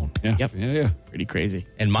 My phone. Yeah. Yep. Yeah. Pretty crazy.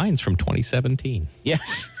 And mine's from 2017. Yeah.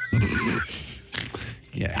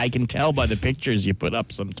 Yeah. I can tell by the pictures you put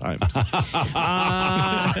up sometimes.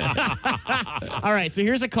 All right, so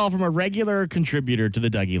here's a call from a regular contributor to the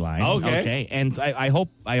Dougie line. Okay. And I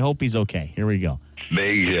hope he's okay. Here we go.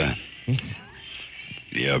 Big,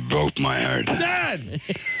 yeah, broke my heart. Dad!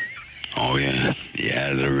 Oh, yeah.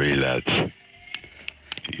 Yeah, the relapse.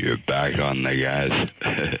 You're back on the gas.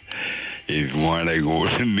 If you want to go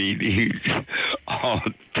to meetings, I'll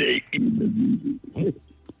take you.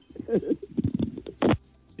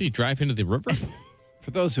 You drive into the river?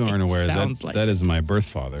 For those who aren't aware, that is my birth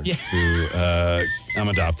father. Yeah. Who I'm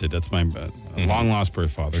adopted. That's my long lost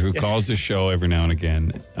birth father who calls the show every now and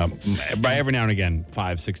again. By every now and again,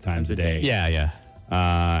 5-6 times a day. Yeah.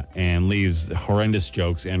 And leaves horrendous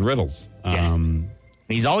jokes and riddles.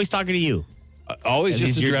 He's always talking to you. Always And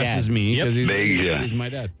just he's your addresses dad. me because Yep. he's my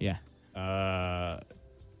dad. Yeah.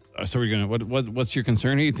 So we're gonna. What's your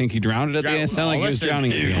concern? You think he drowned it at the end? It sounded like he was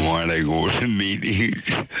drowning. If you want to go to meetings,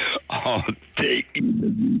 I'll take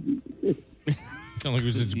you. Sounded like he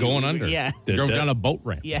was just going under. Yeah. Drove down a boat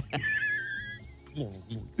ramp. Yeah.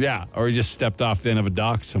 Yeah, or he just stepped off the end of a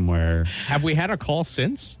dock somewhere. Have we had a call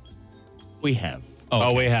since? We have.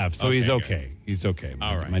 Oh, we have. So he's Okay, okay. He's okay.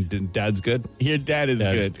 All right. My dad's good. Your dad is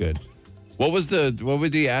Dad's good. good. What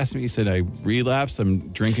would he ask me? He said, I relapsed. I'm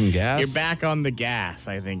drinking gas. You're back on the gas,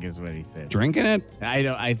 I think is what he said. Drinking it? I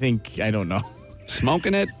don't know.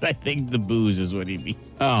 Smoking it? I think the booze is what he means.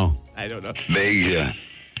 Oh. I don't know. Big,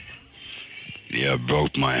 yeah,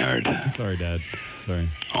 broke my heart. Sorry, Dad. Sorry.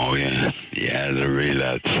 Oh, yeah. Yeah, the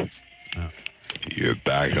relapse. You're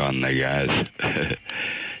back on the gas.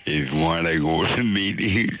 If you want to go to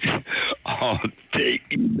meetings, I'll take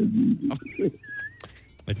you.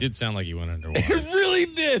 It did sound like he went underwater. It really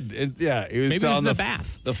did. He was Maybe it was in the the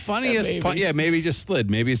bath. The funniest maybe. part, maybe he just slid.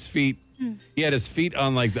 Maybe his feet. He had his feet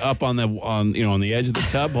on up on the edge of the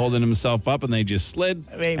tub, holding himself up, and they just slid.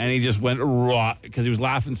 Maybe. And he just went raw because he was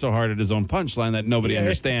laughing so hard at his own punchline that nobody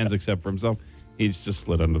understands except for himself. He just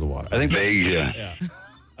slid under the water. I think. Big,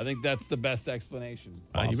 I think that's the best explanation.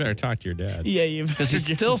 You better talk to your dad. Yeah, Because he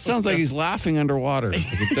still sounds like he's laughing underwater. Like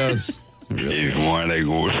it does. Really. If you want to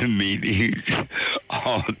go to meetings,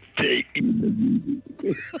 I'll take you.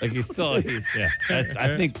 Like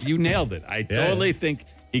I think you nailed it. I totally think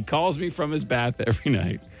he calls me from his bath every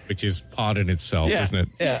night. Which is odd in itself, isn't it?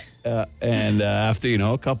 Yeah. And after,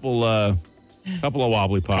 a couple of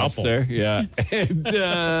wobbly pops there. Yeah. And,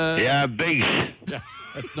 Yeah, big. yeah.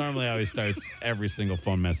 That's normally how he starts every single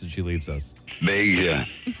phone message he leaves us. Big, Yeah.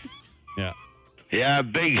 yeah,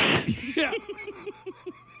 big. Yeah.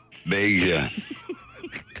 Big,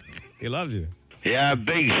 He loves you. yeah,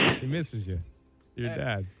 big. He misses you. Your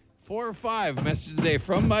dad. 4 or 5 messages a day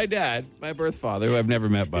from my dad, my birth father, who I've never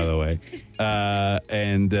met, by the way.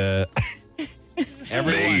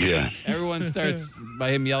 Everyone starts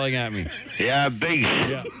by him yelling at me. Yeah, big.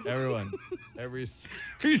 Yeah, everyone.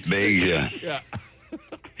 Big, Yeah.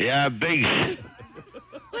 yeah, big. I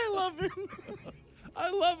love him. I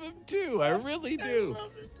love him too. I really do.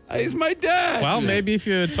 He's my dad. Well, maybe if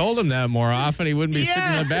you told him that more often, he wouldn't be sitting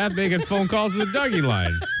in the bath making phone calls to the Dougie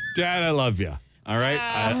line. Dad, I love you. All right,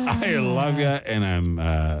 I love you, and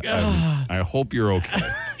I hope you're okay.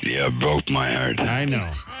 Yeah, broke my heart. I know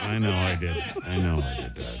I did,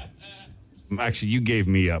 Dad. Actually, you gave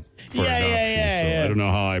me up for adoption, so I don't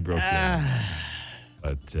know how I broke you.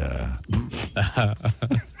 But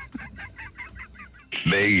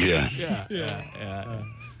Big, yeah.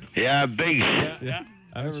 yeah, big. Yeah.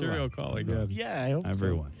 I'm sure he'll call again. Yeah, I hope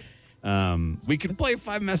Everyone. We could play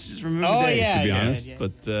 5 messages from him Oh, a day, yeah, to be yeah, honest. yeah.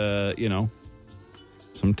 But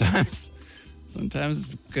sometimes it's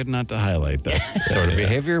good not to highlight that sort of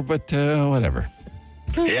behavior. But whatever.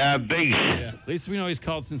 Yeah, big. At least we know he's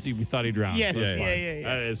called since we thought he drowned. Yeah, so it's yeah, fine. yeah.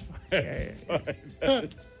 That is fine.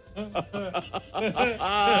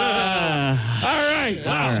 All right.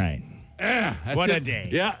 All right. Yeah, that's What a it. day.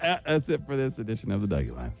 Yeah, that's it for this edition of the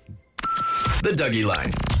Dougie Lines. The Dougie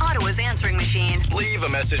Line. Ottawa's answering machine. Leave a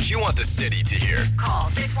message you want the city to hear. Call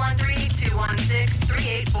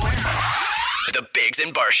 613-216-3849. The Biggs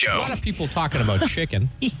and Bar A Show. lot of people talking about chicken.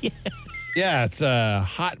 Yeah, it's a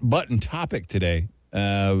hot button topic today.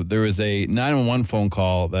 There was a 911 phone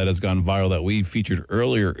call that has gone viral that we featured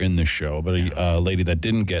earlier in the show about a lady that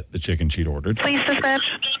didn't get the chicken she'd ordered. Please dispatch.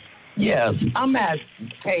 Yes, I'm at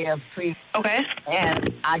KFC. Okay. And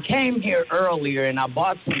I came here earlier and I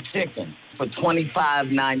bought some chicken for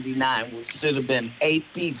 $25.99, which should have been 8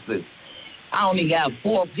 pieces. I only got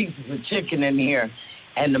 4 pieces of chicken in here,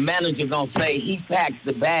 and the manager gonna say he packed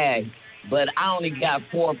the bag, but I only got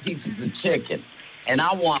 4 pieces of chicken, and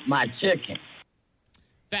I want my chicken.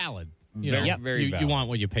 Valid. Very you want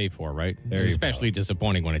what you pay for, right? Especially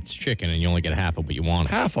disappointing when it's chicken and you only get half of what you want.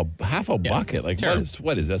 Half a bucket. Like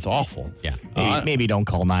what is that's awful. Yeah. Maybe don't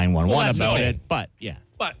call 911 about the it, but yeah.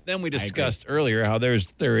 But then we discussed earlier how there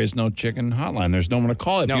is no chicken hotline. There's no one to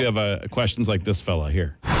call if you have questions like this fella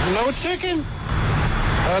here. No chicken?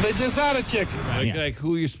 They just out of chicken. Like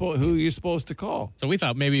who are you supposed to call? So we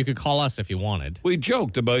thought maybe you could call us if you wanted. We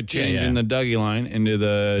joked about changing the Dougie line into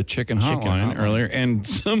the chicken hotline earlier, and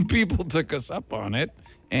some people took us up on it.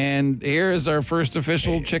 And here is our first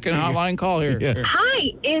official chicken hotline call here.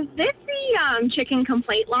 Hi, is this the chicken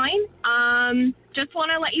complaint line? Just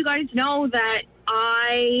want to let you guys know that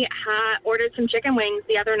I ordered some chicken wings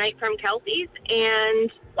the other night from Kelsey's, and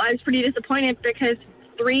I was pretty disappointed because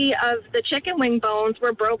 3 of the chicken wing bones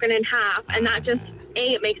were broken in half, and that just,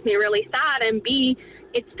 A, it makes me really sad, and B,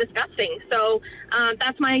 it's disgusting. So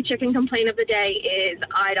that's my chicken complaint of the day is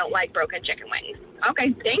I don't like broken chicken wings.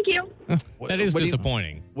 Okay, thank you. That is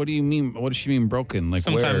disappointing. What do you mean? What does she mean broken? Like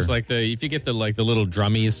sometimes, where? if you get the little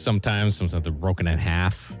drummies, sometimes they're broken in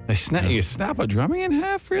half. You snap a drummie in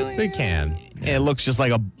half, really? They can. It looks just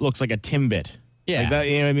like a Timbit. Yeah, like that,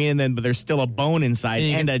 you know what I mean. But there's still a bone inside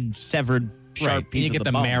and a severed sharp piece. You get of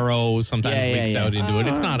the bone. Marrow sometimes leaks out into it.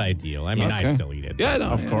 It's Ah. not ideal. I mean, I still eat it. Yeah, no,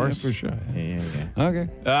 of course, for sure. Yeah. Okay.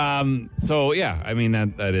 So yeah, I mean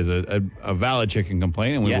that is a valid chicken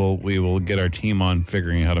complaint, and we will get our team on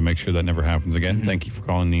figuring out how to make sure that never happens again. Thank you for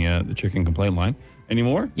calling the chicken complaint line. Any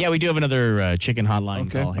more? Yeah, we do have another chicken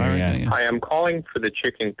hotline call here. Right, Hi, I'm calling for the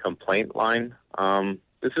chicken complaint line.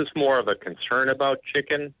 This is more of a concern about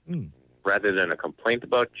chicken rather than a complaint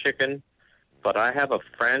about chicken. But I have a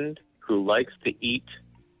friend who likes to eat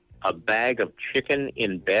a bag of chicken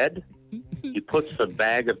in bed. He puts the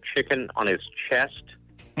bag of chicken on his chest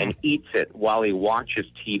and eats it while he watches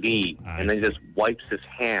TV and then just wipes his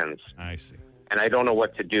hands. I see. And I don't know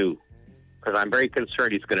what to do because I'm very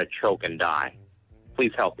concerned he's going to choke and die.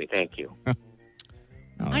 Please help me. Thank you.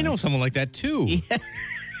 I know someone like that, too. Yeah.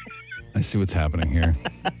 I see what's happening here.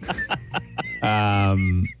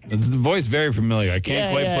 The voice very familiar. I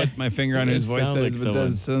can't quite put my finger on his voice.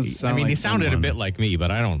 He sounded a bit like me,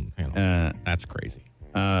 but I don't. That's crazy.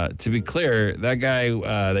 To be clear, that guy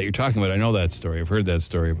that you're talking about, I know that story. I've heard that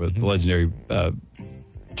story, but the legendary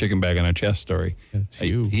chicken bag on a chest story. That's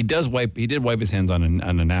you. He did wipe his hands on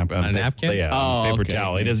a napkin. Paper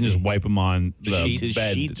towel. He doesn't just wipe them on the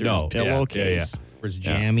bed. Sheets or his pillowcase. Or his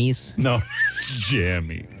jammies. No,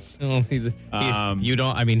 jammies. You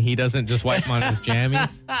don't. I mean, he doesn't just wipe them on his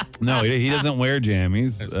jammies. No, he doesn't wear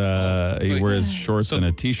jammies. He wears shorts and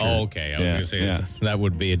a t-shirt. Oh, okay. I was going to say that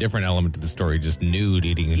would be a different element to the story. Just nude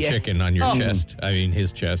eating a chicken on your chest. I mean,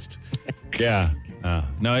 his chest. Yeah.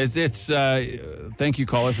 No, it's. Thank you,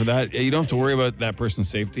 caller, for that. You don't have to worry about that person's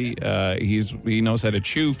safety. He knows how to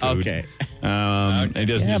chew food. Okay. He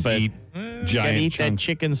doesn't just eat giant eat chunks. that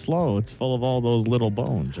chicken slow. It's full of all those little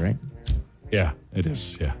bones, right? Yeah, it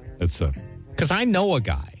is. Yeah, it's because I know a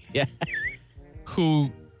guy. Yeah.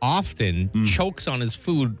 Who often chokes on his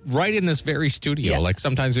food right in this very studio. Yeah. Like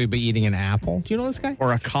sometimes we'd be eating an apple. Do you know this guy?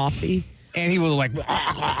 Or a coffee. And he will like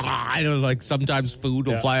sometimes food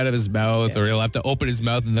will fly out of his mouth, or he'll have to open his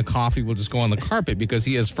mouth and the coffee will just go on the carpet because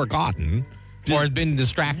he has forgotten or has been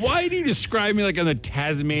distracted. Why do you describe me like I'm the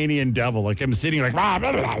Tasmanian devil? Like I'm sitting like,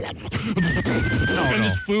 and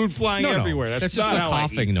just food flying everywhere. That's just the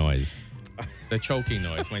coughing noise, the choking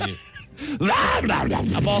noise when you.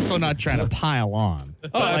 I'm also not trying to pile on.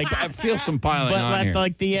 I feel some piling on But here.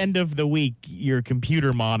 like the end of the week, your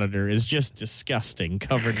computer monitor is just disgusting,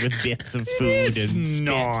 covered with bits of food and spit.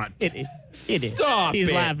 Not. It is. Stop He's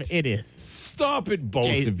it. laughing. It is. Stop it, both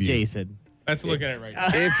of you. Jason. Let's look at it right now.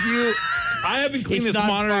 I haven't cleaned this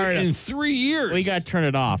monitor in 3 years. We got to turn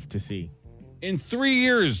it off to see. In 3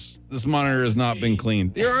 years, this monitor has not been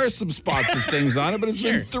cleaned. There are some spots with things on it, but it's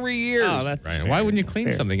been 3 years. Oh, that's right. fair. Why wouldn't you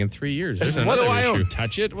clean something in 3 years? What do I don't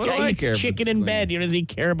touch it? What do I care? Eats chicken in bed. He doesn't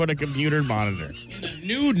care about a computer monitor.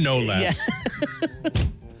 Nude, no less. Yeah.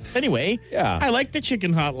 Anyway, I like the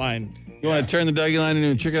chicken hotline. You want to turn the Dougie line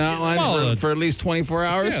into a chicken hotline for at least 24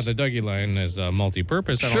 hours? Yeah, the Dougie line is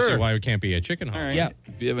multi-purpose. I don't see why it can't be a chicken hotline. All right. Yeah.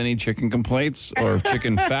 If you have any chicken complaints or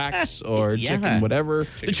chicken facts or chicken whatever.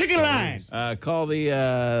 The chicken line. Call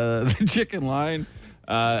the chicken line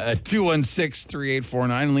at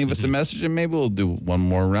 216-3849 and leave us a message, and maybe we'll do one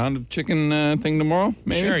more round of chicken thing tomorrow.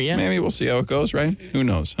 Maybe. Sure, yeah. Maybe we'll see how it goes, right? Who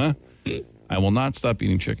knows, huh? I will not stop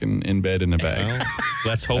eating chicken in bed in a bag. Well,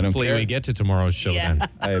 let's I don't hopefully care. we get to tomorrow's show then.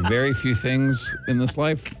 I have very few things in this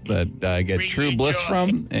life that I get true bliss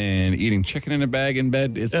from, and eating chicken in a bag in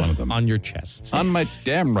bed is one of them. On your chest. On my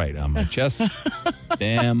damn right, on my chest.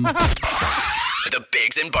 Damn. The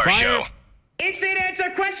Biggs and Bar Show. Instant answer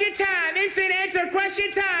question time. Instant answer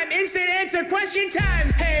question time. Instant answer question time.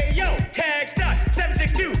 Hey, yo, text us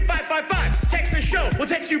 762-555. Text the show. We'll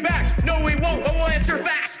text you back. No, we won't, but we'll answer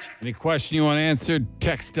fast. Any question you want answered,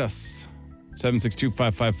 text us.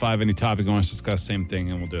 762-555. Any topic you want us to discuss, same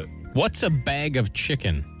thing, and we'll do it. What's a bag of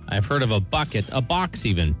chicken? I've heard of a bucket, a box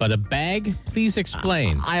even, but a bag? Please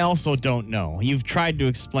explain. I also don't know. You've tried to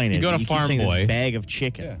explain it. You go to keep Farm saying this Boy. bag of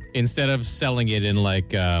chicken. Instead of selling it in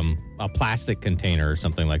like a plastic container or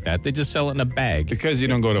something like that, they just sell it in a bag. Because you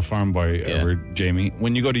don't go to Farm Boy ever, Jamie,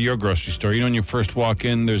 when you go to your grocery store, when you first walk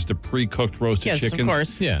in, there's the pre-cooked roasted Yes, of chickens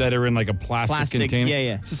course. Yeah. that are in like a plastic container.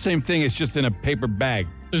 yeah. It's the same thing. It's just in a paper bag.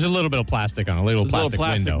 There's a little bit of plastic on a little There's plastic, a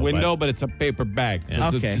little plastic window. but it's a paper bag. So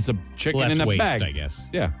Okay. it's a chicken Less in a waste, bag. I guess.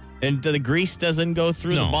 Yeah. And the grease doesn't go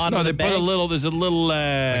through the bottom No, of they the bag? put there's a little... Like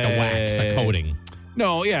a wax, a coating.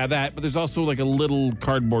 No, yeah, that. But there's also like a little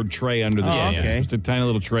cardboard tray under the chicken. okay. Just a tiny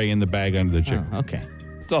little tray in the bag under the chicken. Oh, okay.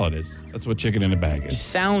 That's all it is. That's what chicken in a bag It is.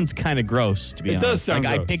 sounds kind of gross, to be It honest. does sound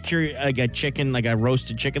like gross. I picture like a chicken, like a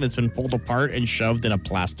roasted chicken that's been pulled apart and shoved in a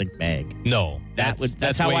plastic bag. No,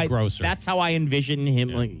 That's how way grosser. That's how I envision him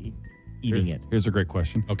like eating it. Here's a great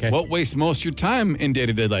question. Okay. What wastes most of your time in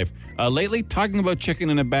day-to-day life? Lately, talking about chicken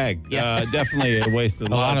in a bag. Yeah. Definitely a waste of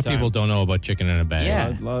a lot of time. people don't know about chicken in a bag.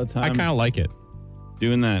 Yeah. A lot of time. I kind of like it.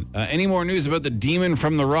 doing that. Any more news about the demon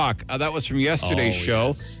from the rock? That was from yesterday's show.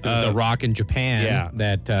 Yes. There was a rock in Japan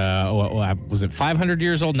that was it 500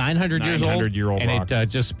 years old, 900 years old? 900-year-old and rock. it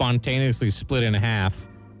just spontaneously split in half.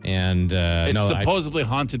 And it's supposedly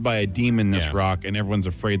haunted by a demon, this rock, and everyone's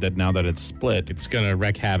afraid that now that it's split, it's going to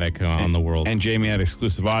wreak havoc on the world. And Jamie had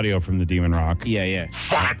exclusive audio from the demon rock. Yeah.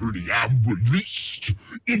 Finally, I'm released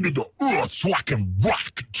into the earth so I can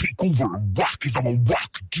rock and take over and rock because I'm a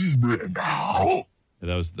rock demon now.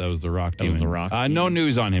 That was the rock demon. was the rock No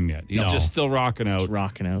news on him yet. He's just still rocking out.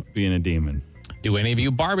 Being a demon. Do any of you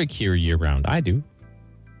barbecue year round? I do.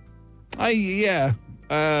 Way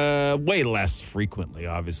less frequently,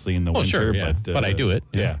 obviously, in the winter. Sure, yeah. But I do it.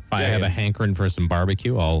 Yeah. If I have a hankering for some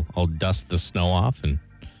barbecue, I'll dust the snow off, and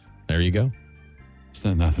there you go.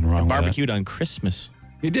 There's nothing wrong with that. Barbecued on Christmas.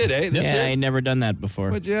 You did, eh? Yeah, I ain't never done that before.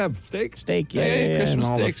 What'd you have? Steak? Steak, Hey, Christmas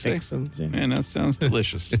and all the steak. fixins, yeah. Man, that sounds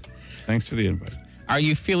delicious. Thanks for the invite. Are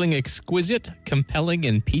you feeling exquisite, compelling,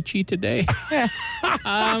 and peachy today? I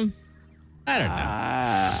don't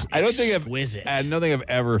know. I don't think I've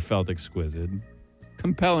ever felt exquisite.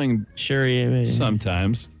 Compelling, sure, yeah.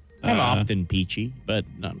 Sometimes. I'm often peachy, but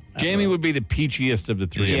not. Jamie would be the peachiest of the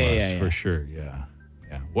three of us, Yeah. for sure. Yeah.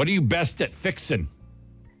 What are you best at fixing?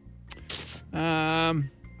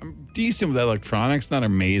 I'm decent with electronics, not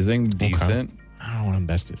amazing, decent. I don't know what I'm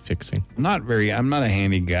best at fixing. I'm not a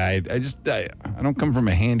handy guy. I don't come from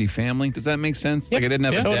a handy family. Does that make sense? Like I didn't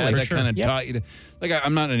have a dad that kind of taught you to. Like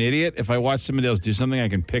I'm not an idiot. If I watch somebody else do something, I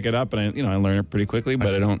can pick it up and I learn it pretty quickly.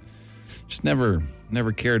 But I don't. Just never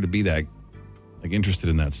cared to be that interested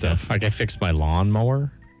in that stuff. Like I fixed my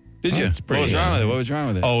lawnmower. Did you? What was wrong with it? What was wrong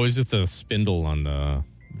with it? Oh, it was just the spindle on the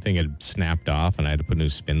thing had snapped off, and I had to put a new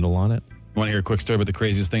spindle on it. Want to hear a quick story about the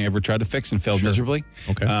craziest thing I ever tried to fix and failed miserably?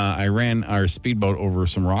 Okay. I ran our speedboat over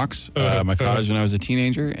some rocks at my cottage when I was a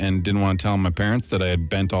teenager and didn't want to tell my parents that I had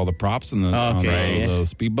bent all the props on the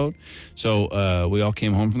speedboat. So we all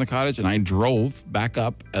came home from the cottage and I drove back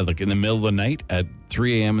up in the middle of the night at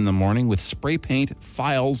 3 a.m. in the morning with spray paint,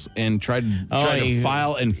 files, and tried to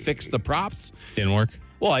file and fix the props. Didn't work?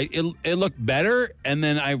 Well, it looked better, and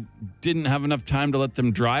then I didn't have enough time to let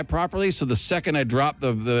them dry properly. So the second I dropped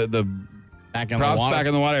the props back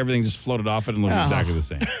in the water, everything just floated off it and looked exactly the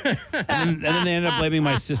same. and then they ended up blaming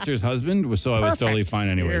my sister's husband, so I was totally fine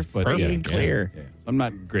anyways. But perfectly clear. Yeah. I'm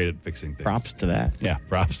not great at fixing things. Props to that. Yeah,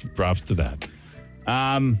 props to that.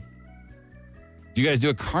 Do you guys do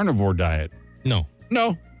a carnivore diet? No.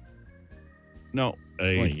 You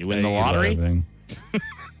win the lottery?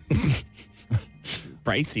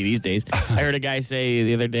 Pricey these days. I heard a guy say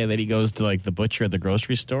the other day that he goes to the butcher at the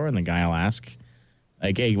grocery store, and the guy will ask,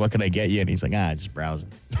 hey, what can I get you? And he's like, just browsing.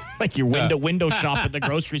 Like your window shop at the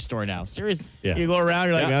grocery store now. Seriously. Yeah. You go around,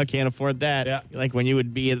 you're like, I can't afford that. Yeah. Like when you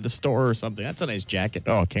would be at the store or something. That's a nice jacket.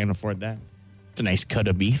 Oh, can't afford that. It's a nice cut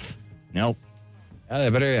of beef. Nope.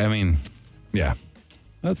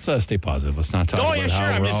 Let's stay positive. Let's not talk about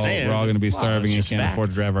how I'm we're just saying. all going to be starving and it's can't just afford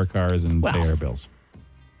to drive our cars and pay our bills.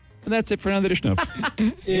 And that's it for another edition of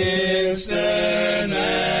Instant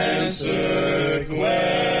answer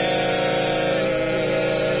question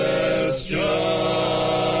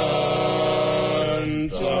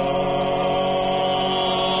time.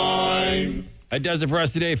 That does it for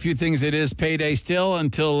us today. A few things. It is payday still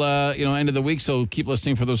until end of the week, so keep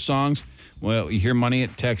listening for those songs. Well, you hear money,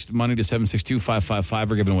 text money to 762-555.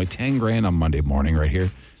 We're giving away 10 grand on Monday morning right here.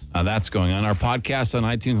 That's going on. Our podcast on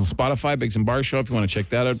iTunes and Spotify, Biggs and Bar Show. If you want to check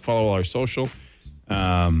that out, follow all our social,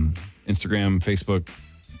 Instagram, Facebook.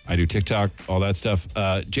 I do TikTok, all that stuff.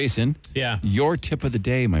 Jason, your tip of the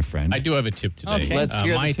day, my friend. I do have a tip today. Okay. Let's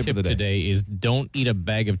hear my the tip of the day. today is don't eat a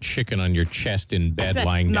bag of chicken on your chest in bed That's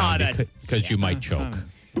lying down not a because you might choke.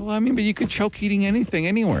 Well, I mean, but you could choke eating anything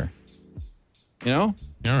anywhere. You know?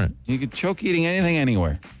 All right. You could choke eating anything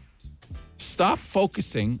anywhere. Stop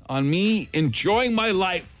focusing on me enjoying my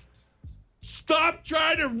life. Stop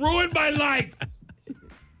trying to ruin my life.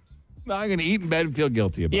 Now I'm going to eat in bed and feel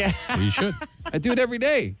guilty about it. Well, you should. I do it every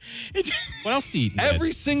day. What else do you eat in bed?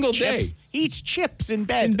 Every single day. Chips. He eats chips in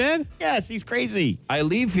bed. In bed? Yes, he's crazy. I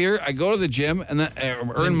leave here, I go to the gym, and then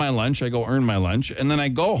earn my lunch. I go earn my lunch, and then I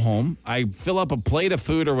go home. I fill up a plate of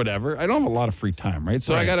food or whatever. I don't have a lot of free time, right?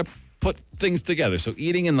 So I got to put things together. So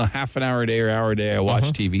eating in the half an hour a day or hour a day, I watch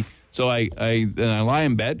TV. So I lie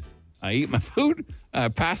in bed, I eat my food, I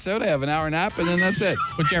pass out, I have an hour nap, and then that's it.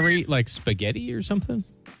 Would you ever eat like spaghetti or something?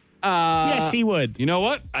 Yes, he would. You know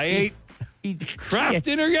what? I ate Kraft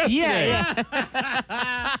dinner yesterday.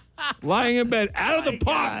 Yeah. Lying in bed, out of the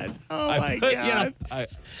pot. Oh, my God.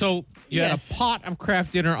 So you had a pot of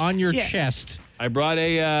Kraft dinner on your chest. I brought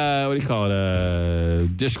a, what do you call it, a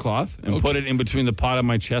dishcloth and put it in between the pot of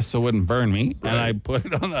my chest so it wouldn't burn me. And I put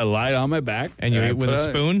it I lied on my back. And you ate with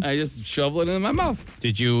a spoon? I just shoveled it in my mouth.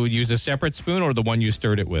 Did you use a separate spoon or the one you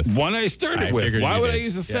stirred it with? One I stirred it with. Why would I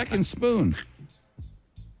use a second spoon?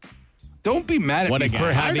 Don't be mad at me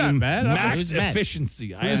for having max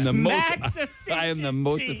efficiency. I am the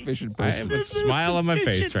most efficient person. I have a smile on my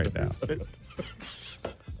face right now.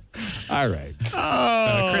 All right.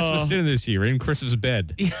 Christmas dinner this year in Chris's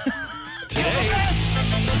bed.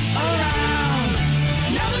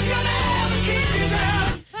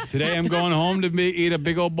 Today I'm going home to eat a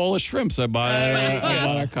big old bowl of shrimps I bought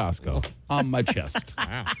at Costco on my chest.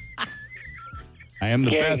 Wow. I am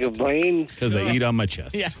the Can't best complain. because I eat on my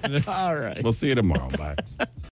chest. Yeah. All right. We'll see you tomorrow. Bye.